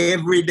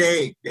every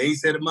day. They ain't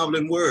said a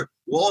mumbling word.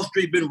 Wall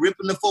Street been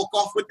ripping the folk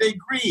off with their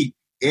greed.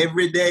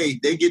 Every day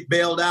they get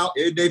bailed out.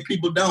 Every day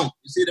people don't.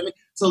 You see what I mean?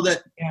 So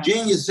that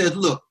genius says,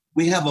 look,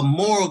 we have a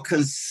moral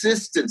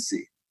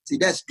consistency. See,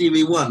 that's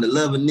Stevie Wonder,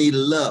 love and need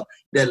of love.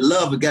 That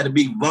love has got to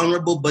be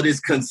vulnerable, but it's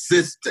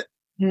consistent.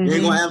 You ain't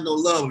going to have no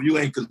love if you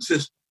ain't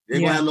consistent. You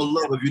ain't going to have no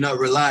love if you're not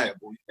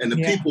reliable. And the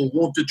people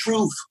want the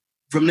truth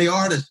from the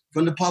artists,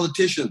 from the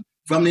politicians,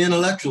 from the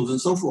intellectuals,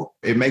 and so forth.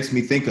 It makes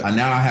me think,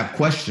 now I have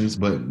questions,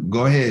 but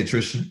go ahead,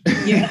 Tristan.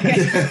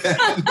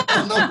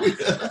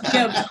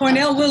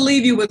 Cornell will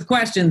leave you with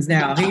questions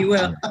now. He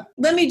will.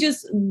 Let me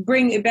just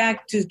bring it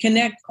back to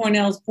connect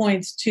Cornell's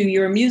points to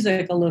your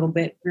music a little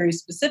bit, very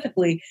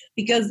specifically,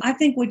 because I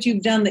think what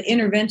you've done, the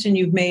intervention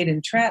you've made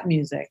in trap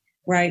music,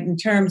 right, in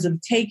terms of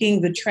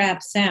taking the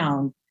trap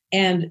sound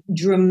and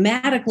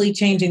dramatically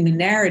changing the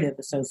narrative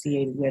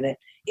associated with it,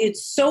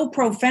 it's so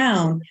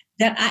profound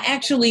that I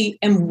actually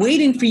am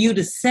waiting for you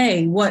to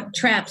say what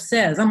trap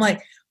says. I'm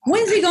like,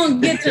 when's he going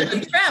to get to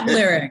the trap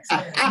lyrics?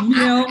 You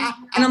know?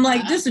 And I'm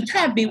like, this is a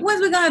trap beat.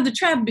 When's we going to have the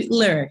trap beat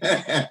lyric?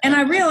 And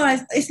I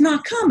realized it's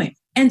not coming.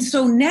 And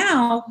so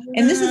now,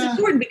 and this is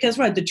important because,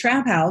 right, the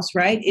trap house,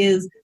 right,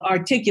 is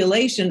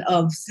articulation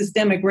of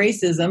systemic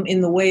racism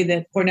in the way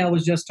that Cornell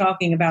was just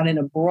talking about in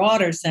a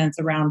broader sense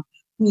around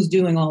who's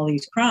doing all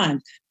these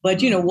crimes.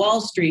 But, you know,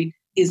 Wall Street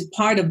is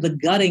part of the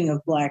gutting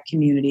of Black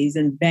communities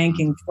and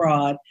banking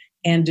fraud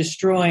and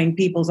destroying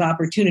people's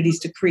opportunities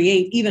to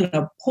create even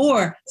a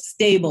poor,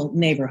 stable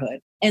neighborhood.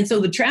 And so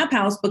the trap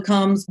house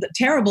becomes the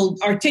terrible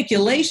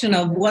articulation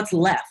of what's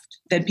left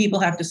that people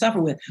have to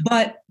suffer with.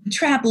 But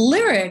trap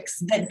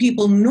lyrics that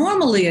people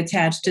normally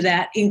attach to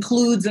that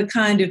includes a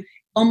kind of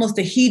almost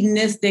a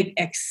hedonistic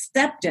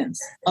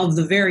acceptance of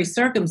the very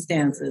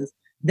circumstances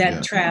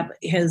that trap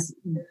has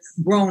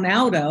grown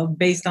out of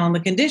based on the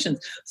conditions.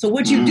 So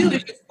what you do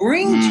is you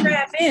bring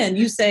trap in,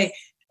 you say,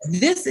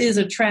 this is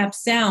a trap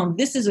sound,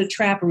 this is a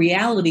trap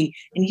reality,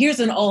 and here's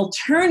an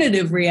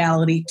alternative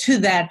reality to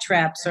that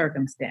trap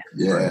circumstance.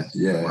 Yeah.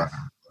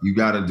 You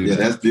got to do that.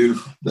 Yeah, that's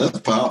beautiful. That's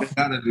powerful. You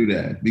got to do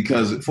that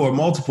because for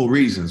multiple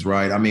reasons,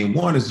 right? I mean,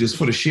 one is just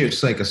for the sheer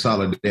sake of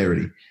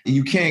solidarity.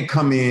 You can't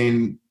come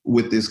in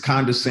with this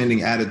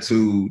condescending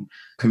attitude,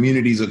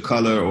 communities of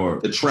color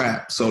or the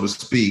trap, so to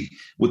speak,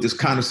 with this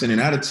condescending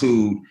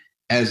attitude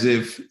as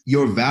if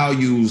your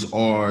values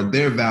are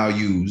their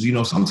values. You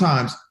know,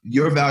 sometimes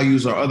your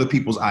values are other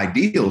people's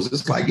ideals.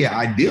 It's like, yeah,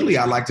 ideally,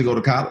 I'd like to go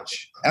to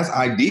college. That's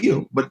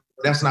ideal, but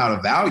that's not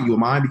a value of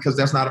mine because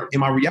that's not in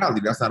my reality.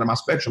 That's not in my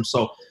spectrum.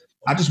 So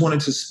I just wanted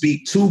to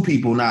speak to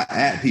people, not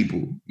at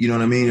people. You know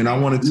what I mean? And I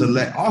wanted to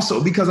let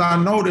also, because I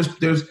know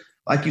there's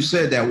like you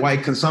said, that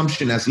white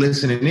consumption that's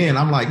listening in.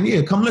 I'm like,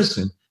 yeah, come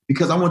listen,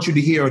 because I want you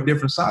to hear a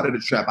different side of the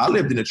trap. I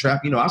lived in the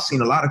trap. You know, I've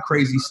seen a lot of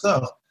crazy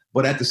stuff,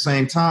 but at the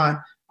same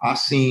time, I've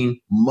seen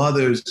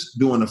mothers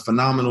doing a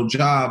phenomenal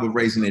job of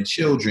raising their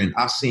children.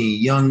 I've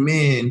seen young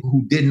men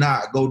who did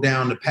not go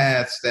down the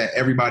paths that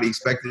everybody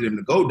expected them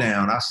to go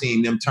down. I've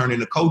seen them turn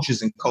into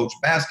coaches and coach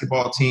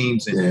basketball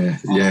teams and amazing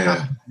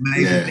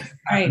things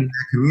in that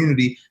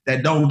community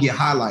that don't get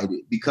highlighted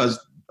because,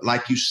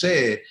 like you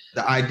said,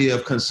 the idea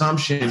of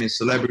consumption and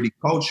celebrity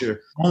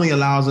culture only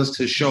allows us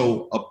to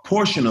show a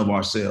portion of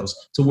ourselves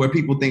to where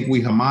people think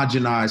we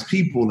homogenize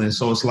people. And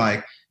so it's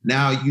like,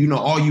 now, you know,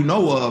 all you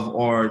know of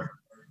are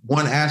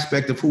one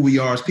aspect of who we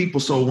are as people.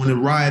 So when the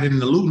rioting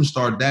and the looting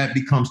start, that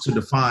becomes to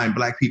define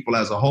Black people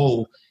as a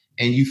whole.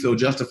 And you feel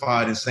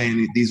justified in saying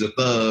that these are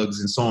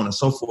thugs and so on and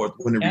so forth.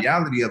 When the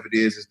reality of it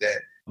is that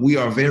we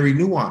are very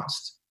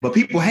nuanced. But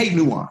people hate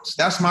nuance.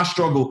 That's my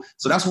struggle.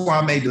 So that's why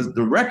I made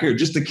the record,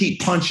 just to keep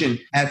punching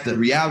at the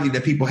reality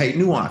that people hate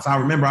nuance. I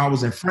remember I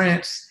was in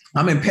France.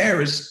 I'm in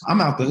Paris.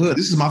 I'm out the hood.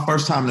 This is my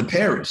first time in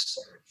Paris.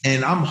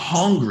 And I'm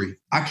hungry.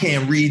 I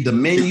can't read the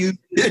menu,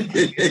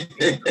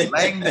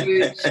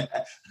 language.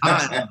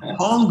 I'm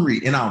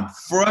hungry and I'm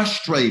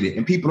frustrated.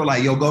 And people are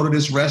like, yo, go to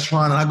this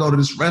restaurant. And I go to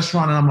this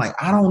restaurant and I'm like,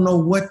 I don't know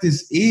what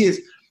this is.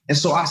 And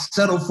so I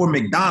settled for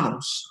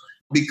McDonald's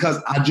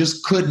because I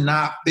just could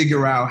not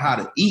figure out how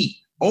to eat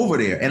over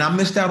there. And I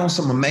missed out on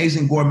some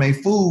amazing gourmet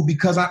food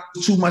because I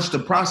too much to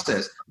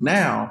process.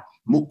 Now,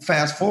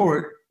 fast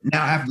forward.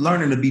 Now, after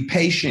learning to be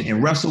patient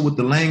and wrestle with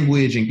the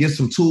language and get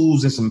some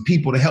tools and some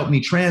people to help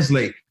me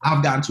translate,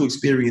 I've gotten to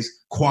experience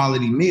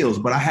quality meals.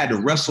 But I had to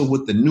wrestle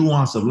with the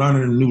nuance of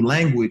learning a new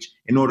language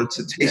in order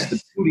to taste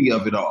the beauty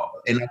of it all.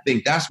 And I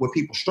think that's what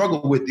people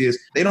struggle with is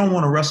they don't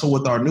want to wrestle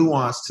with our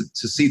nuance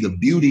to see the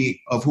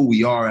beauty of who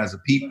we are as a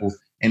people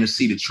and to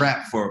see the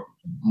trap for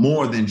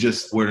more than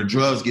just where the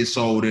drugs get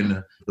sold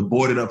and the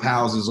boarded up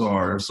houses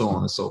are and so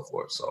on and so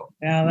forth. So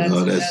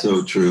that's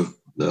so true.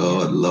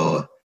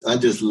 Lord. I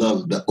just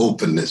love the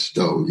openness,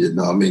 though. You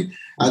know, I mean,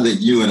 I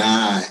think you and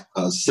I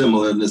are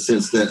similar in the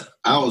sense that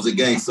I was a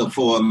gangster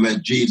before I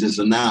met Jesus,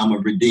 and now I'm a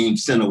redeemed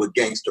sinner with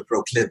gangster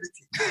proclivity.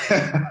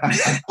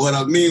 What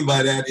I mean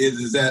by that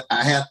is that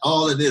I had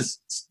all of this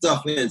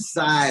stuff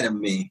inside of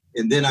me,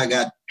 and then I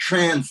got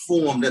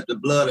transformed at the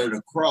blood of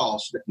the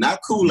cross. Not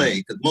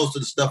Kool-Aid, because most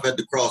of the stuff at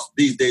the cross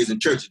these days in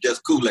church is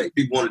just Kool-Aid.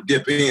 People want to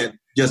dip in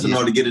just in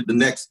order to get it the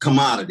next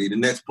commodity, the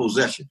next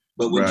possession.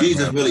 But when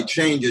Jesus really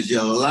changes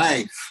your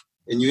life,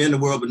 and you're in the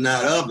world but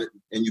not of it,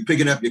 and you're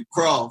picking up your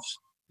cross,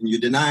 and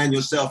you're denying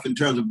yourself in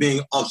terms of being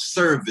of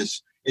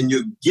service, and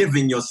you're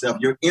giving yourself,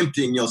 you're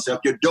emptying yourself,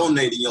 you're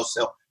donating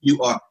yourself,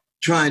 you are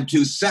trying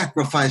to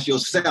sacrifice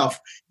yourself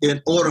in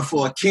order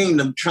for a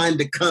kingdom trying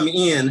to come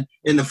in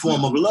the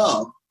form of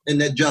love. And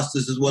that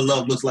justice is what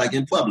love looks like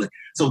in public.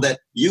 So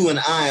that you and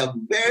I are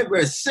very,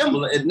 very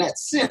similar in that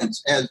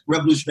sense as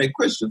revolutionary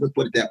Christians, let's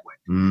put it that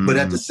way. But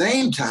at the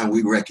same time,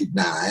 we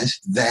recognize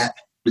that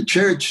the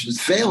church has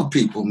failed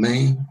people,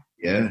 man.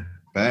 Yeah,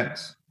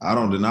 facts. I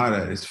don't deny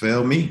that. It's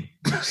failed me.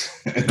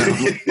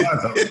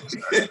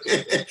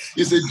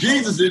 You said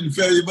Jesus didn't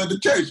fail you, but the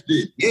church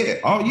did. Yeah.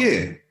 Oh,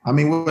 yeah. I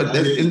mean,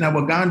 isn't that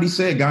what Gandhi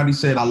said? Gandhi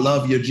said, I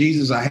love your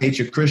Jesus, I hate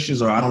your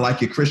Christians, or I don't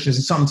like your Christians.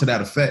 It's something to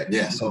that effect.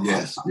 Yeah, so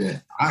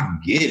I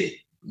get it.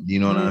 You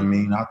know what I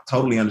mean? I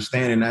totally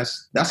understand. And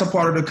that's a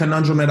part of the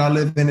conundrum that I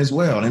live in as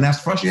well. And that's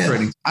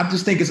frustrating. Yeah. I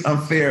just think it's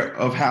unfair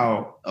of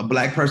how a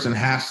Black person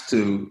has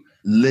to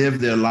live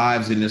their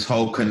lives in this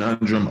whole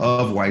conundrum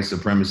of white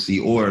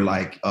supremacy, or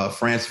like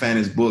Frantz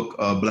Fanon's book,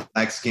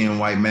 Black Skin,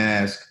 White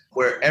Mask,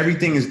 where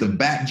everything is the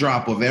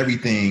backdrop of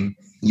everything.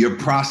 You're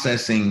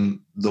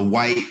processing the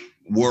white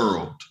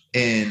world.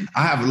 And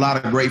I have a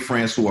lot of great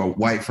friends who are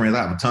white friends.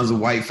 I have tons of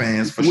white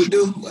fans. We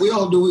do. We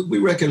all do. We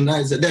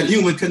recognize that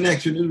human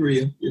connection is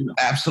real. You know?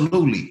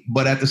 Absolutely.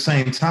 But at the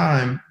same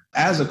time,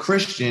 as a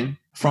Christian,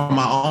 from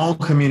my own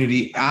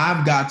community,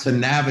 I've got to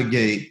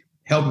navigate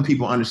helping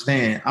people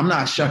understand I'm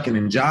not shucking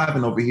and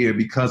jiving over here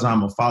because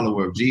I'm a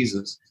follower of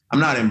Jesus. I'm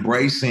not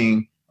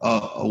embracing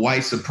a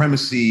white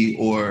supremacy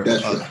or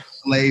a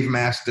slave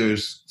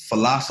master's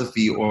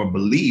philosophy or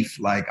belief.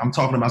 Like, I'm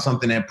talking about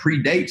something that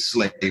predates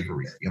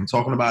slavery. I'm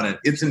talking about it.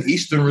 It's an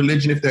Eastern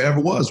religion if there ever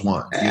was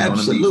one.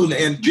 Absolutely. I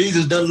mean? And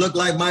Jesus doesn't look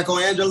like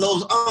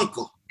Michelangelo's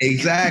uncle.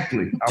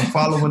 Exactly. I'm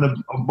following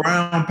a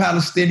brown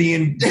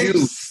Palestinian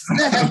Jew.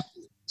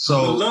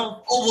 So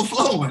love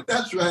overflowing.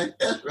 That's right.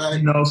 That's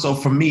right. You know, so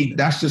for me,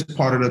 that's just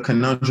part of the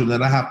conundrum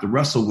that I have to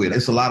wrestle with.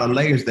 It's a lot of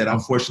layers that I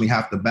unfortunately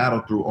have to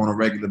battle through on a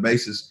regular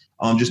basis,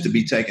 just to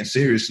be taken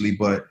seriously.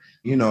 But,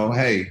 you know,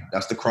 hey,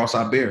 that's the cross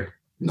I bear.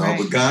 No, right.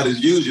 But God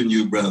is using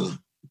you, brother.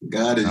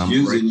 God is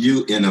using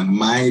you in a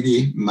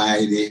mighty,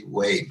 mighty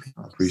way.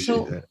 I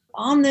appreciate that.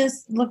 On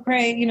this,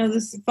 Lecrae, you know,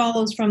 this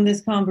follows from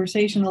this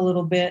conversation a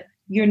little bit.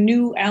 Your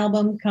new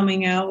album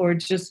coming out, or it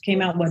just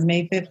came out,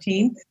 May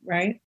 15th,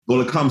 right? Well,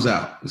 it comes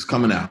out. It's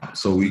coming out.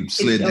 So we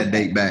slid that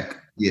date back.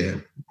 Yeah.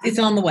 It's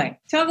on the way.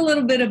 Talk a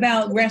little bit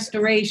about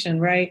restoration,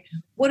 right?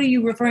 What are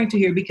you referring to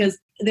here? Because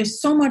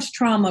there's so much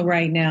trauma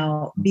right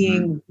now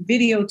being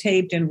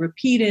videotaped and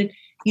repeated.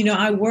 You know,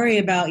 I worry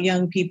about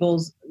young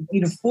people's,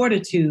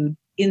 fortitude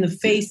in the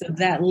face of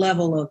that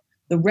level of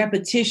the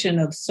repetition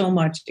of so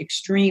much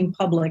extreme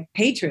public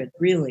hatred,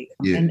 really,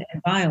 and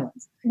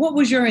violence. What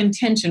was your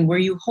intention? Were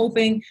you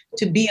hoping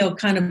to be a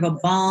kind of a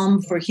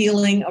balm for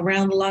healing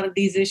around a lot of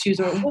these issues?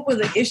 Or what were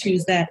the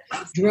issues that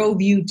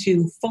drove you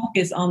to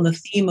focus on the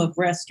theme of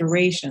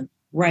restoration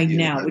right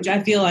now, which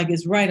I feel like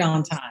is right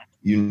on time?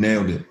 You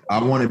nailed it.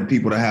 I wanted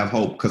people to have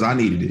hope because I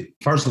needed it.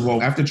 First of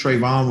all, after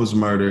Trayvon was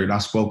murdered, I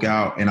spoke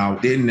out and I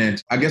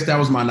didn't. I guess that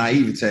was my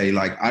naivete.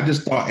 Like, I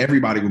just thought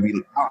everybody would be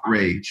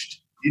outraged.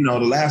 You know,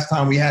 the last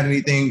time we had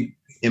anything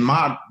in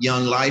my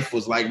young life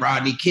was like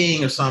Rodney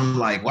King or something,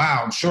 like,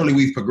 wow, surely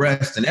we've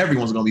progressed and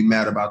everyone's going to be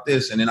mad about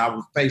this. And then I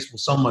was faced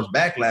with so much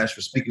backlash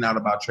for speaking out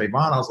about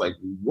Trayvon. I was like,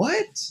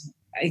 what?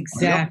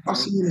 Exactly. I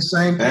see the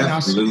same thing.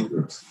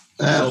 Absolutely.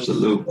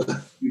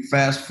 You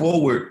fast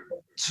forward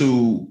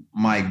to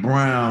Mike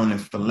Brown and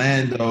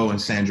Philando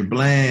and Sandra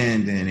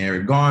Bland and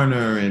Eric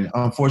Garner, and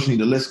unfortunately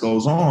the list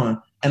goes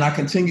on. And I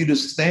continue to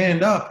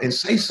stand up and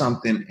say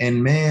something.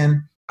 And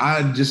man,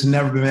 I just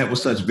never been met with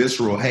such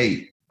visceral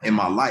hate in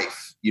my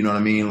life. You know what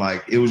I mean?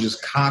 Like, it was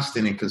just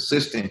constant and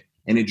consistent.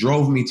 And it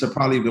drove me to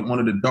probably one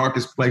of the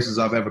darkest places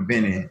I've ever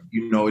been in.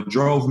 You know, it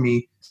drove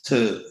me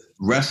to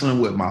wrestling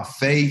with my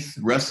faith,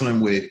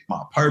 wrestling with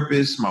my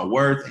purpose, my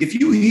worth. If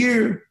you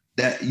hear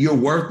that you're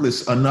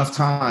worthless enough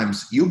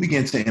times, you'll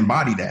begin to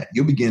embody that.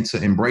 You'll begin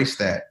to embrace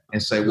that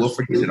and say, well,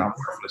 forget it, I'm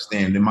worthless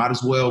then. It might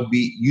as well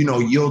be,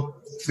 you'll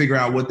figure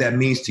out what that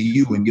means to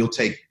you and you'll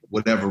take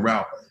whatever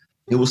route.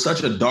 It was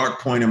such a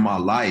dark point in my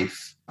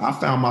life. I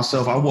found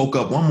myself, I woke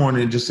up one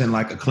morning just in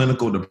like a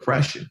clinical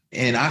depression.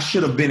 And I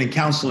should have been in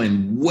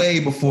counseling way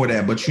before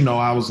that. But,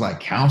 I was like,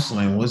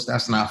 counseling,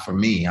 that's not for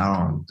me. I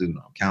don't do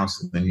no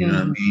counseling, you know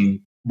what I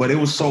mean? But it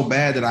was so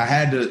bad that I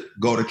had to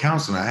go to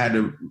counseling. I had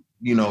to,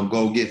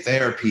 go get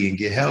therapy and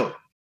get help.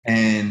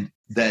 And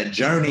that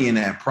journey and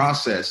that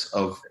process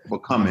of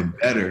becoming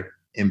better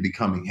and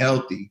becoming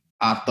healthy,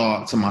 I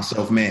thought to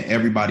myself, man,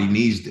 everybody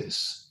needs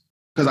this.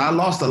 Because I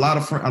lost a lot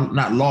of friends. I'm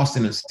not lost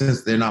in a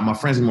sense they're not my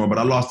friends anymore, but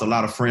I lost a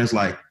lot of friends.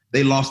 Like,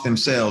 they lost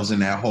themselves in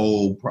that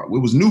whole.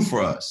 It was new for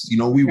us.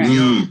 We were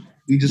young.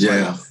 We just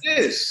like, what's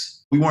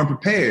this? We weren't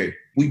prepared.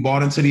 We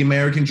bought into the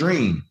American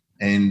dream,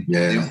 and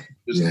it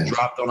just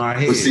dropped on our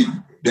heads. But see,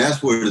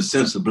 that's where the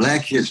sense of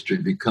Black history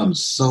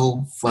becomes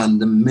so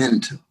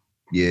fundamental.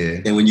 Yeah.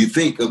 And when you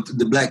think of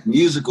the Black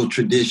musical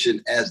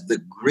tradition as the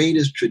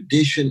greatest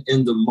tradition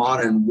in the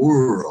modern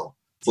world,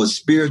 for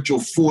spiritual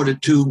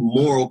fortitude,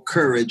 moral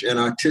courage, and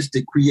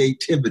artistic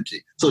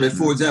creativity. So that,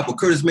 for example,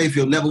 Curtis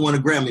Mayfield never won a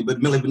Grammy, but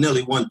Milli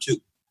Vanilli won 2,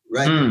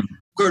 right?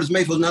 Curtis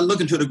Mayfield's not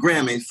looking to the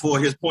Grammys for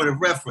his point of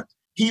reference.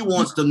 He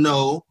wants to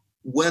know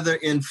whether,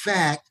 in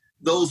fact,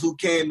 those who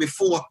came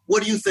before,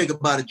 what do you think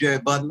about it, Jerry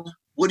Butler?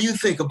 What do you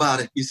think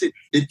about it? You see,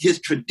 his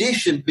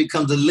tradition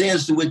becomes a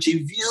lens through which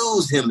he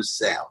views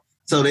himself.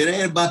 So it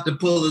ain't about the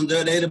pulling,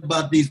 it ain't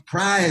about these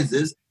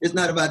prizes. It's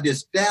not about the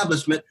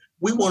establishment.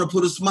 We want to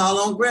put a smile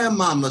on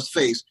grandmama's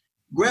face.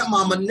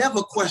 Grandmama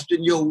never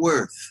questioned your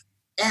worth,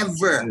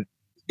 ever.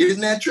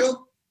 Isn't that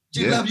true?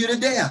 She loved you to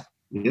death.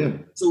 Yeah.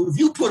 So if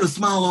you put a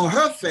smile on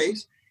her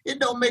face, it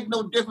don't make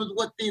no difference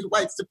what these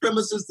white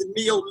supremacists and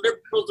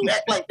neoliberals who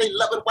act like they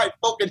loving white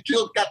folk and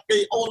still got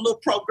their own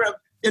little program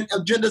and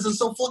agendas and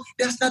so forth.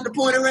 That's not the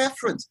point of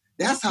reference.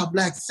 That's how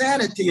Black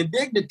sanity and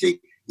dignity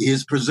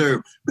is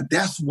preserved. But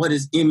that's what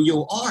is in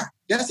your art.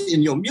 That's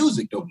in your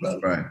music, though,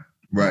 brother.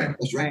 Right.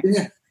 That's right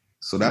there.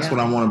 So that's what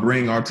I want to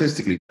bring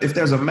artistically. If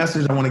there's a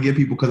message I want to give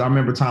people, because I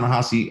remember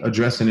Ta-Nehisi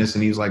addressing this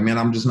and he was like, man,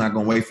 I'm just not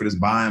going to wait for this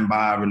by and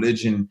by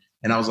religion.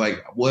 And I was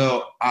like,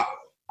 well, I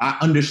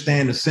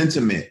understand the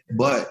sentiment,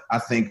 but I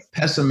think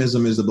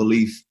pessimism is the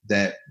belief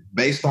that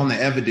based on the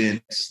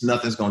evidence,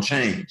 nothing's going to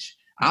change.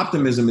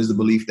 Optimism is the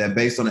belief that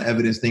based on the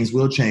evidence, things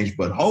will change.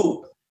 But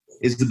hope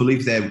is the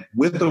belief that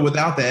with or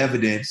without the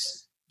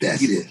evidence,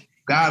 That's it.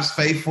 God's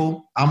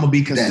faithful. I'm going to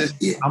be consistent.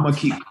 That's it. I'm going to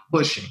keep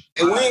pushing.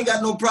 And we ain't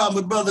got no problem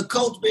with Brother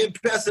Coach being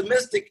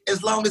pessimistic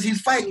as long as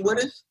he's fighting with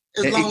us.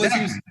 As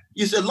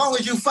long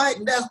as you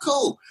fighting, that's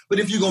cool. But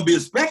if you're going to be a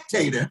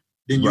spectator,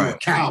 then you're a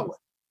coward.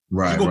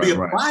 Right. If you're going to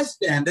be a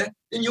bystander,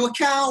 then you're a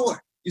coward.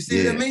 You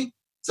see what I mean?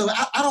 So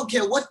I don't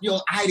care what your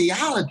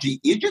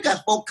ideology is. You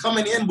got folk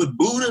coming in with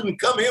Buddha and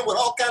coming in with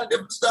all kind of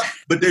different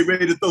stuff, but they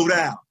ready to throw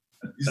down.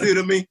 You see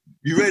what I mean?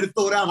 You ready to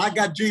throw down? I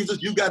got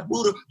Jesus, you got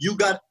Buddha, you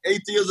got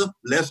atheism.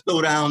 Let's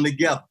throw down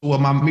together. What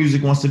my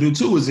music wants to do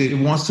too is it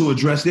wants to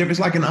address it's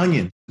like an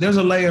onion. There's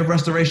a layer of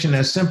restoration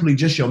that's simply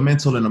just your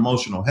mental and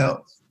emotional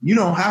health. You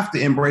don't have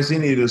to embrace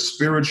any of the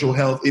spiritual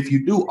health. If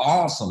you do,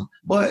 awesome.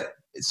 But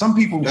some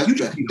people, you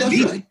just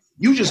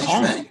you just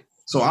hungry. Right.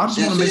 So I just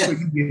want to make sure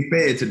you get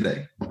fed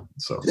today.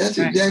 So that's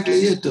exactly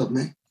it, though,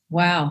 man.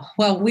 Wow.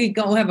 Well, we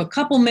have a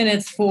couple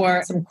minutes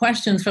for some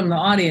questions from the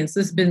audience.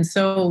 This has been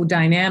so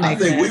dynamic. I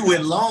think we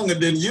went longer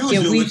than usual.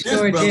 Yeah, we with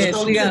sure this,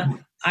 brother. did.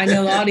 I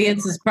know the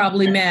audience is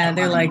probably mad.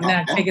 They're like,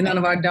 not taking none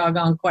of our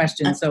doggone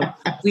questions. So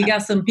we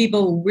got some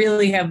people who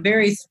really have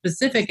very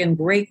specific and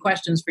great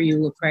questions for you,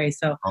 Lecrae.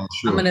 So I'm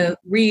going to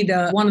read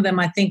one of them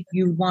I think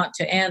you want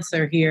to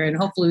answer here, and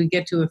hopefully we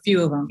get to a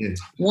few of them. Yeah.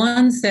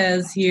 One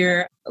says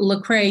here,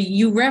 Lecrae,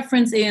 you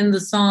reference in the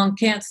song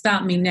Can't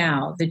Stop Me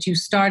Now that you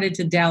started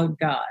to doubt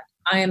God.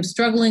 I am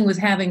struggling with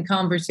having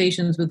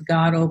conversations with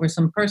God over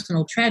some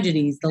personal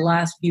tragedies the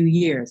last few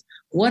years.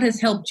 What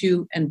has helped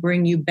you and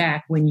bring you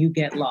back when you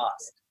get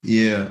lost?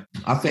 Yeah,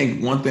 I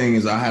think one thing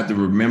is I had to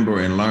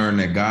remember and learn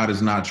that God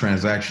is not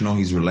transactional.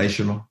 He's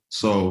relational.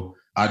 So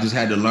I just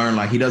had to learn,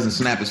 like, he doesn't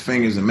snap his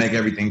fingers and make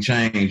everything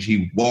change.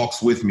 He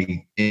walks with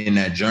me in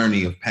that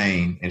journey of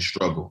pain and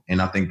struggle.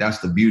 And I think that's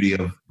the beauty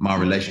of my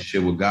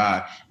relationship with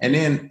God. And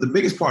then the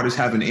biggest part is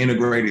having an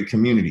integrated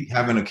community,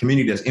 having a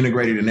community that's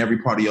integrated in every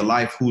part of your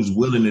life, who's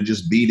willing to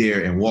just be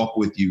there and walk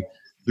with you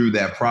through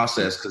that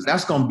process. Because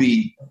that's going to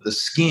be the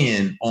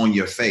skin on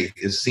your faith,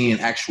 is seeing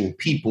actual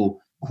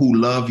people who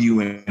love you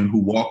and who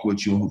walk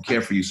with you and who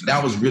care for you. So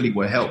that was really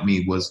what helped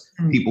me, was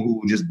people who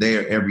were just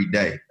there every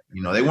day.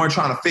 You know, they weren't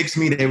trying to fix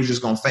me. They were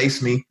just going to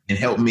face me and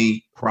help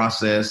me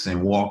process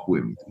and walk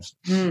with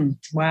me.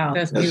 Wow.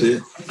 That's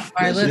beautiful.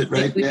 All right,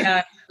 let's see.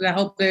 I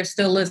hope they're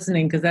still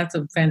listening, because that's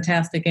a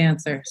fantastic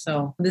answer.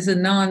 So this is a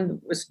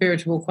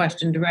non-spiritual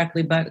question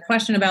directly, but a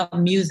question about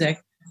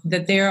music,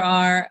 that there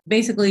are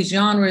basically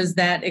genres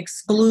that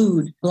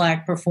exclude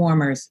Black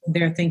performers.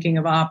 They're thinking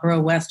of opera,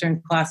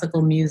 Western,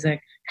 classical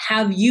music.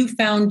 Have you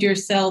found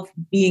yourself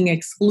being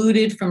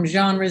excluded from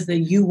genres that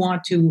you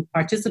want to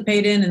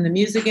participate in the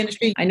music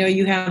industry? I know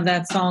you have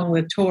that song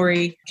with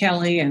Tori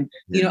Kelly and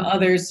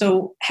others.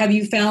 So have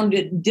you found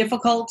it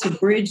difficult to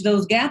bridge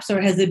those gaps,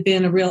 or has it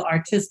been a real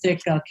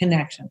artistic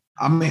connection?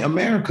 I mean,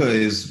 America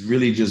is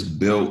really just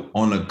built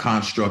on a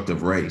construct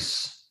of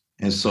race.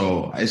 And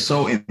so it's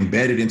so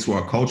embedded into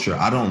our culture.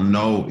 I don't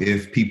know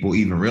if people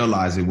even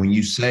realize it. When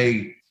you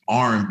say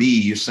R&B,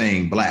 you're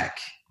saying Black.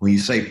 When you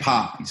say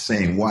pop, you're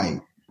saying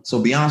white.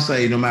 So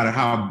Beyonce, no matter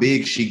how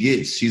big she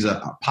gets, she's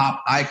a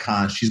pop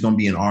icon. She's going to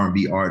be an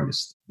R&B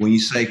artist. When you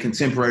say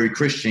contemporary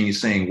Christian, you're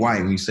saying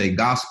white. When you say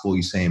gospel,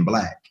 you're saying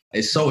Black.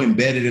 It's so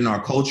embedded in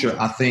our culture.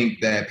 I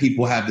think that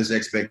people have this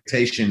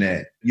expectation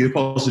that you're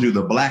supposed to do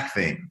the Black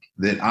thing,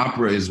 that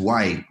opera is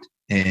white,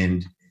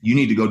 and you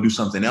need to go do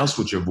something else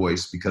with your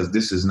voice because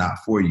this is not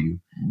for you.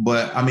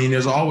 But I mean,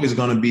 there's always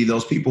going to be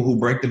those people who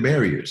break the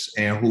barriers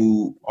and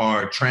who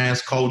are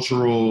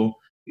transcultural.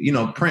 You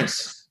know,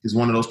 Prince is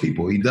one of those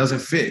people. He doesn't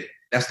fit.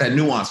 That's that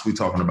nuance we're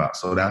talking about.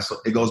 So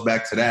it goes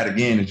back to that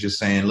again. It's just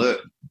saying, look,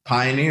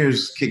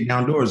 pioneers kick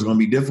down doors. It's going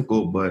to be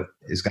difficult, but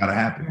it's got to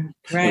happen.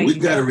 Right. Well,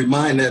 we've got to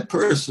remind that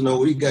person.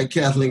 We got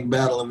Kathleen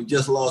Battle, and we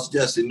just lost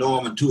Jesse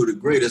Norman, two of the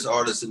greatest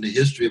artists in the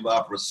history of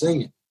opera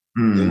singing.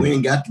 And we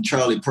ain't got to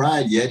Charlie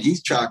Pride yet.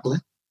 He's chocolate.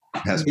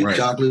 That's He's right.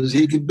 chocolate as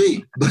he could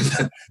be.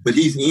 But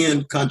he's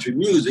in country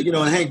music. You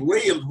know, and Hank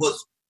Williams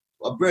was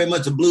very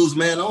much a blues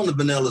man on the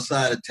vanilla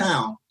side of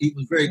town. He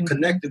was very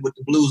connected with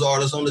the blues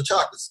artists on the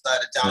chocolate side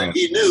of town. Right. And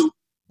he knew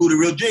who the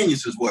real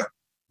geniuses were.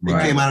 They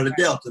came out of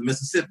the Delta,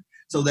 Mississippi.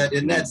 So that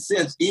in that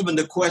sense, even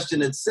the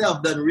question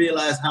itself doesn't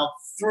realize how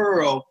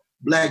thorough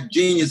Black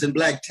genius and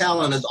Black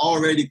talent has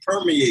already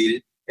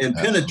permeated and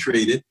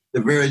penetrated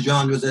the very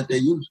genres that they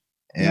use.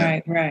 Yeah,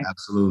 right.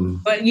 Absolutely.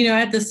 But,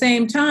 at the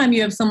same time,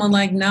 you have someone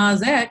like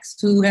Nas X,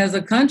 who has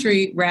a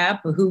country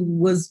rap, who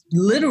was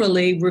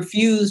literally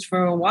refused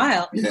for a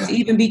while to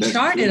even be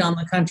charted on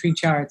the country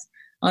charts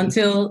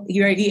until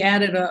he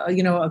added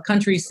a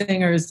country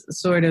singer's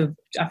sort of,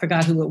 I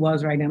forgot who it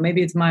was right now.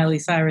 Maybe it's Miley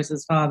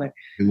Cyrus's father.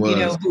 It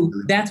was.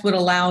 That's what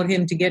allowed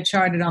him to get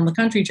charted on the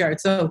country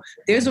chart. So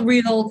there's a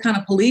real kind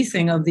of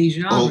policing of these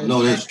genres. Oh,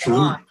 no, that's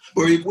true.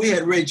 Or if we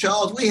had Ray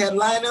Charles, we had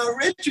Lionel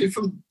Richie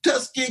from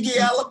Tuskegee,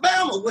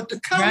 Alabama with the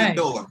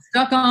Commodore. Right.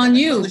 Stuck on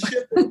You.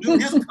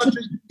 His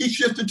country, he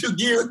shifted to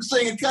gear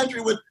singing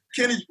country with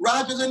Kenny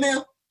Rogers and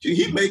them.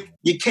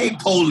 You can't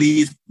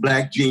police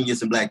Black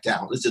genius and Black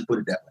talent. Let's just put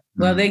it that way.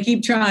 Well, they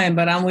keep trying,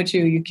 but I'm with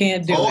you. You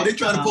can't do it. Oh, they're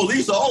trying to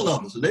police all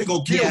of us. They're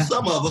going to kill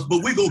some of us,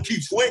 but we're going to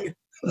keep swinging.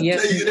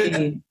 Yes,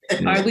 indeed.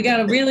 All right, we got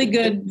a really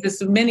good,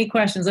 there's many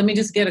questions. Let me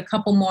just get a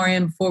couple more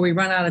in before we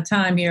run out of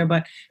time here.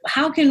 But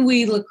how can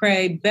we,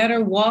 Lecrae,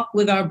 better walk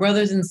with our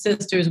brothers and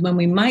sisters when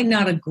we might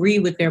not agree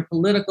with their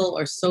political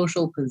or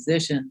social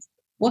positions?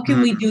 What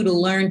can we do to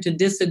learn to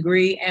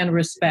disagree and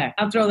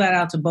respect? I'll throw that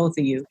out to both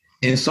of you.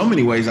 In so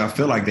many ways, I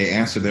feel like they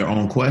answer their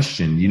own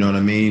question. You know what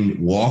I mean?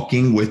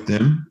 Walking with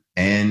them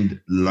and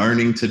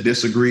learning to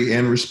disagree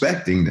and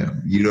respecting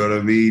them. You know what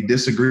I mean?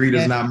 Disagree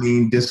does not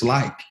mean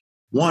dislike.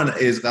 One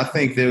is, I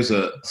think there's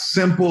a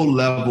simple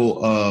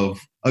level of,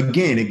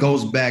 again, it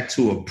goes back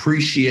to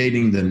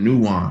appreciating the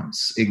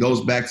nuance. It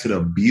goes back to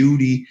the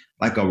beauty,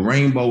 like a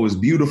rainbow is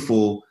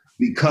beautiful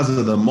because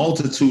of the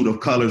multitude of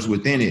colors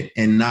within it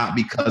and not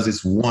because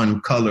it's one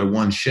color,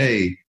 one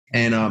shade.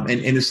 And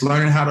it's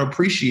learning how to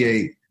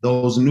appreciate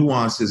those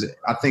nuances.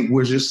 I think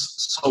we're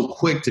just so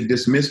quick to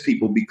dismiss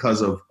people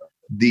because of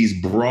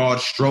these broad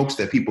strokes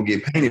that people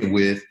get painted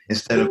with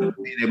instead of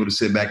being able to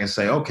sit back and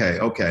say,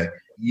 okay,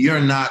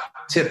 you're not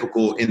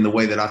typical in the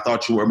way that I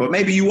thought you were, but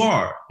maybe you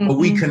are. But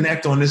we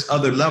connect on this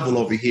other level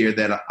over here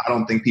that I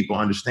don't think people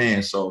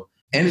understand. So,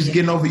 and it's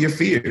getting over your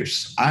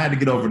fears. I had to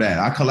get over that.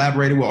 I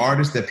collaborated with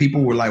artists that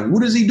people were like,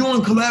 what is he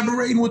doing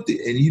collaborating with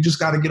it? And you just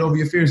got to get over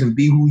your fears and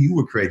be who you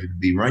were created to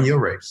be. Run your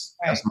race.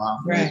 Right. That's my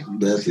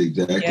That's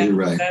exactly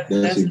right.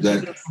 That's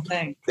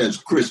exactly. As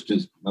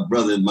Christians, my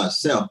brother and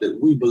myself, that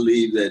we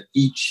believe that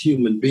each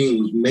human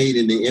being was made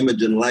in the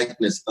image and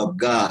likeness of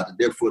God.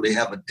 Therefore, they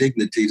have a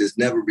dignity that's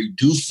never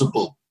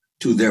reducible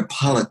to their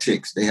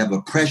politics. They have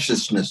a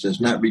preciousness that's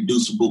not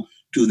reducible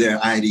to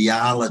their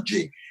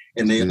ideology.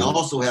 And they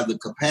also have the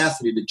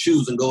capacity to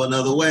choose and go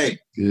another way.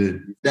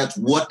 Good. That's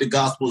what the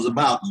gospel is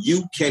about.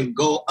 You can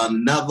go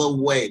another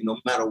way, no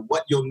matter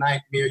what your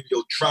nightmare,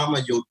 your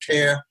trauma, your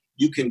tear.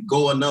 You can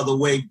go another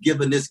way,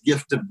 given this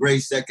gift of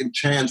grace that can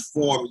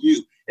transform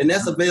you. And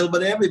that's available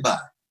to everybody.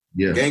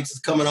 Yeah. Gangsters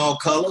come in all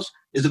colors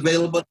is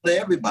available to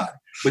everybody.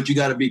 But you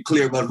got to be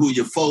clear about who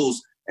your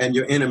foes and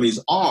your enemies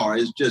are.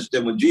 It's just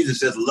that when Jesus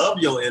says, love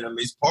your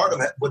enemies, part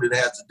of what it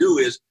has to do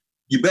is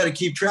you better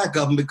keep track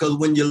of them, because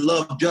when you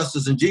love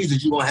justice and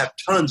Jesus, you're going to have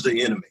tons of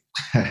enemies.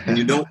 and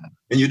you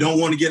don't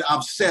want to get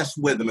obsessed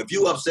with them. If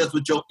you're obsessed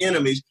with your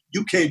enemies,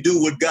 you can't do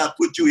what God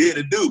put you here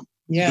to do.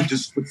 Yeah. Which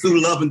is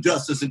pursue love and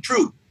justice and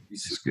truth.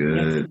 It's good.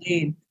 Yes,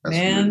 indeed. That's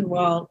Man, good.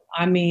 well,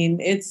 I mean,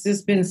 it's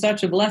just been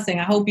such a blessing.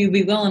 I hope you'll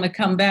be willing to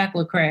come back,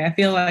 Lecrae. I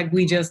feel like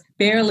we just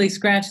barely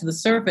scratched the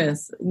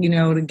surface,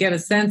 to get a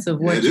sense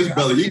of what this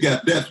brother, you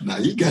got depth now.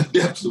 You got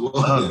depth.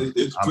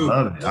 It's I true.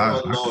 love it.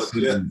 Oh,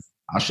 Lord,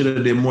 I should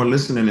have did more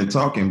listening and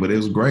talking, but it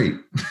was great.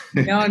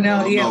 We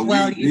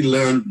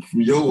learned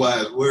from your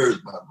wise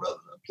words, my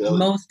brother.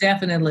 Most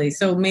definitely.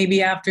 So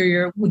maybe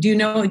after do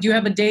you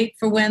have a date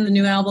for when the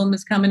new album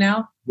is coming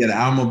out? Yeah, the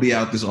album will be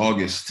out this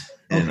August.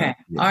 Okay.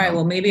 All right.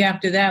 Well, maybe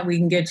after that we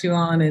can get you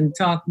on and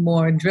talk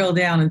more, drill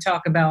down and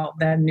talk about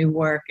that new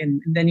work.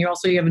 And then you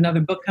have another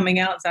book coming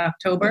out. It's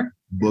October.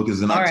 Book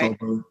is in October.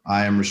 Right.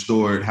 I Am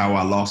Restored: How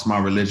I Lost My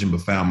Religion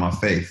but Found My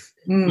Faith.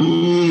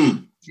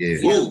 Yeah.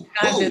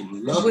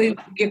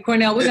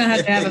 Cornell, we're going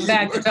to have him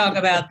back to talk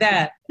about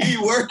that. He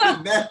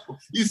working that.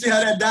 You see how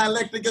that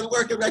dialectic is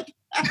working?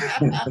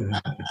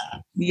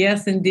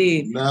 Yes,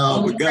 indeed.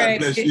 No, but God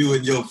bless you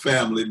and your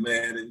family,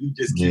 man. And you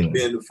just keep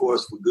being the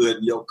force for good.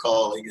 And your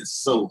calling is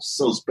so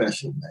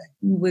special,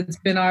 man. It's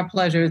been our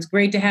pleasure. It's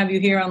great to have you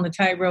here on the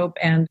Tightrope.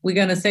 And we're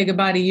going to say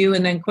goodbye to you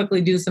and then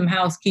quickly do some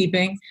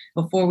housekeeping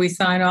before we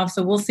sign off.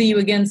 So we'll see you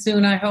again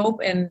soon, I hope.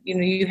 And,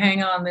 you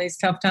hang on these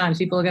tough times.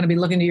 People are going to be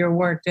looking to your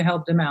work to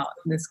help them out.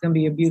 This is going to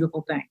be a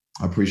beautiful thing.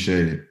 I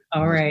appreciate it.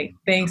 All right.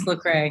 Thanks,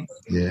 Lecrae.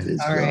 Yeah.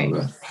 All right.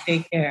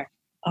 Take care.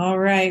 All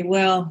right.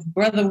 Well,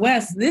 Brother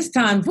West, this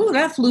time,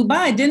 that flew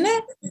by, didn't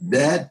it?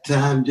 That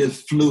time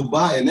just flew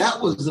by. And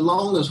that was the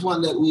longest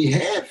one that we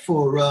had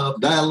for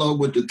dialogue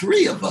with the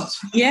three of us.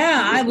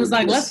 Yeah, I was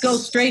like, let's go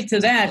straight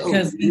to that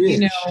because,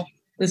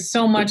 there's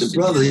so much. But the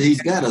brother,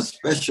 he's got a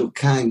special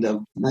kind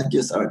of, not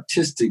just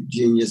artistic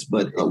genius,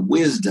 but a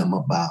wisdom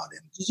about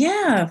him.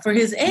 Yeah, for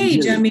his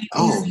age. I mean,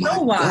 he's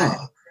so wise.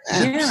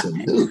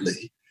 Absolutely.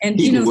 Yeah. And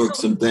he can work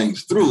some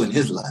things through in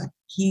his life.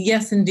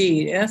 Yes,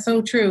 indeed. That's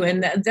so true.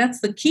 And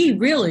that's the key,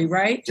 really,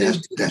 right?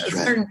 That's a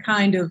certain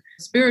kind of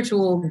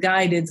spiritual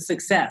guided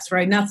success,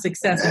 right? Not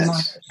success in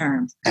market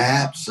terms.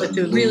 Absolutely.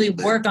 But to really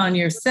work on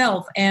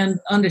yourself and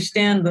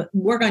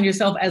work on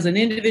yourself as an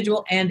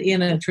individual and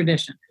in a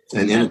tradition.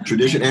 And in a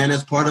tradition and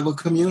as part of a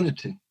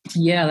community.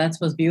 Yeah, that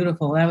was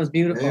beautiful. That was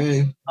beautiful.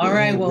 All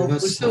right. Well, we're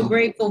so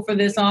grateful for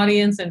this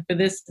audience and for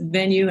this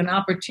venue and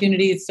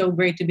opportunity. It's so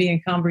great to be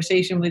in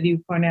conversation with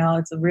you, Cornell.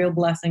 It's a real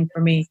blessing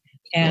for me.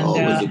 And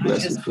always a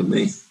blessing for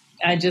me.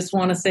 I just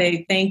want to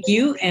say thank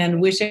you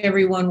and wish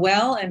everyone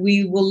well. And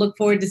we will look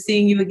forward to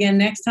seeing you again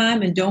next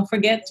time. And don't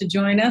forget to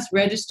join us,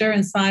 register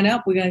and sign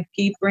up. We're going to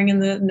keep bringing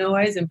the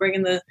noise and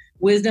bringing the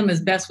wisdom as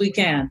best we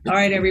can. All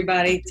right,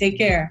 everybody. Take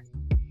care.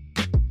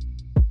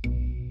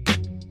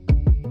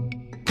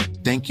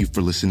 Thank you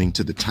for listening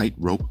to the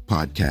Tightrope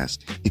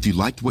Podcast. If you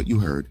liked what you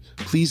heard,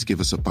 please give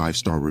us a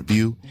 5-star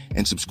review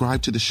and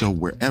subscribe to the show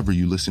wherever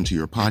you listen to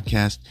your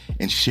podcast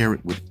and share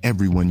it with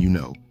everyone you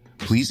know.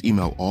 Please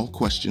email all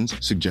questions,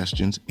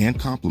 suggestions, and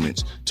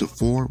compliments to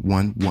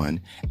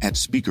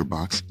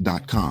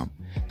 411@speakerbox.com.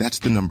 That's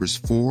the numbers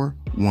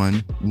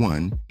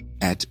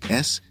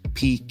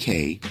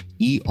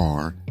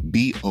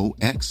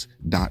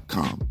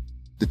 411@speakerbox.com.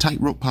 The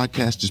Tightrope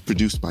Podcast is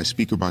produced by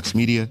Speakerbox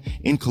Media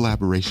in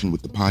collaboration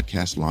with the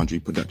Podcast Laundry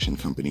Production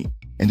Company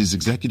and is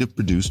executive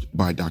produced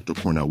by Dr.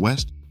 Cornel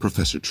West,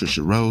 Professor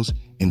Tricia Rose,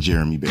 and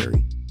Jeremy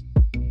Berry.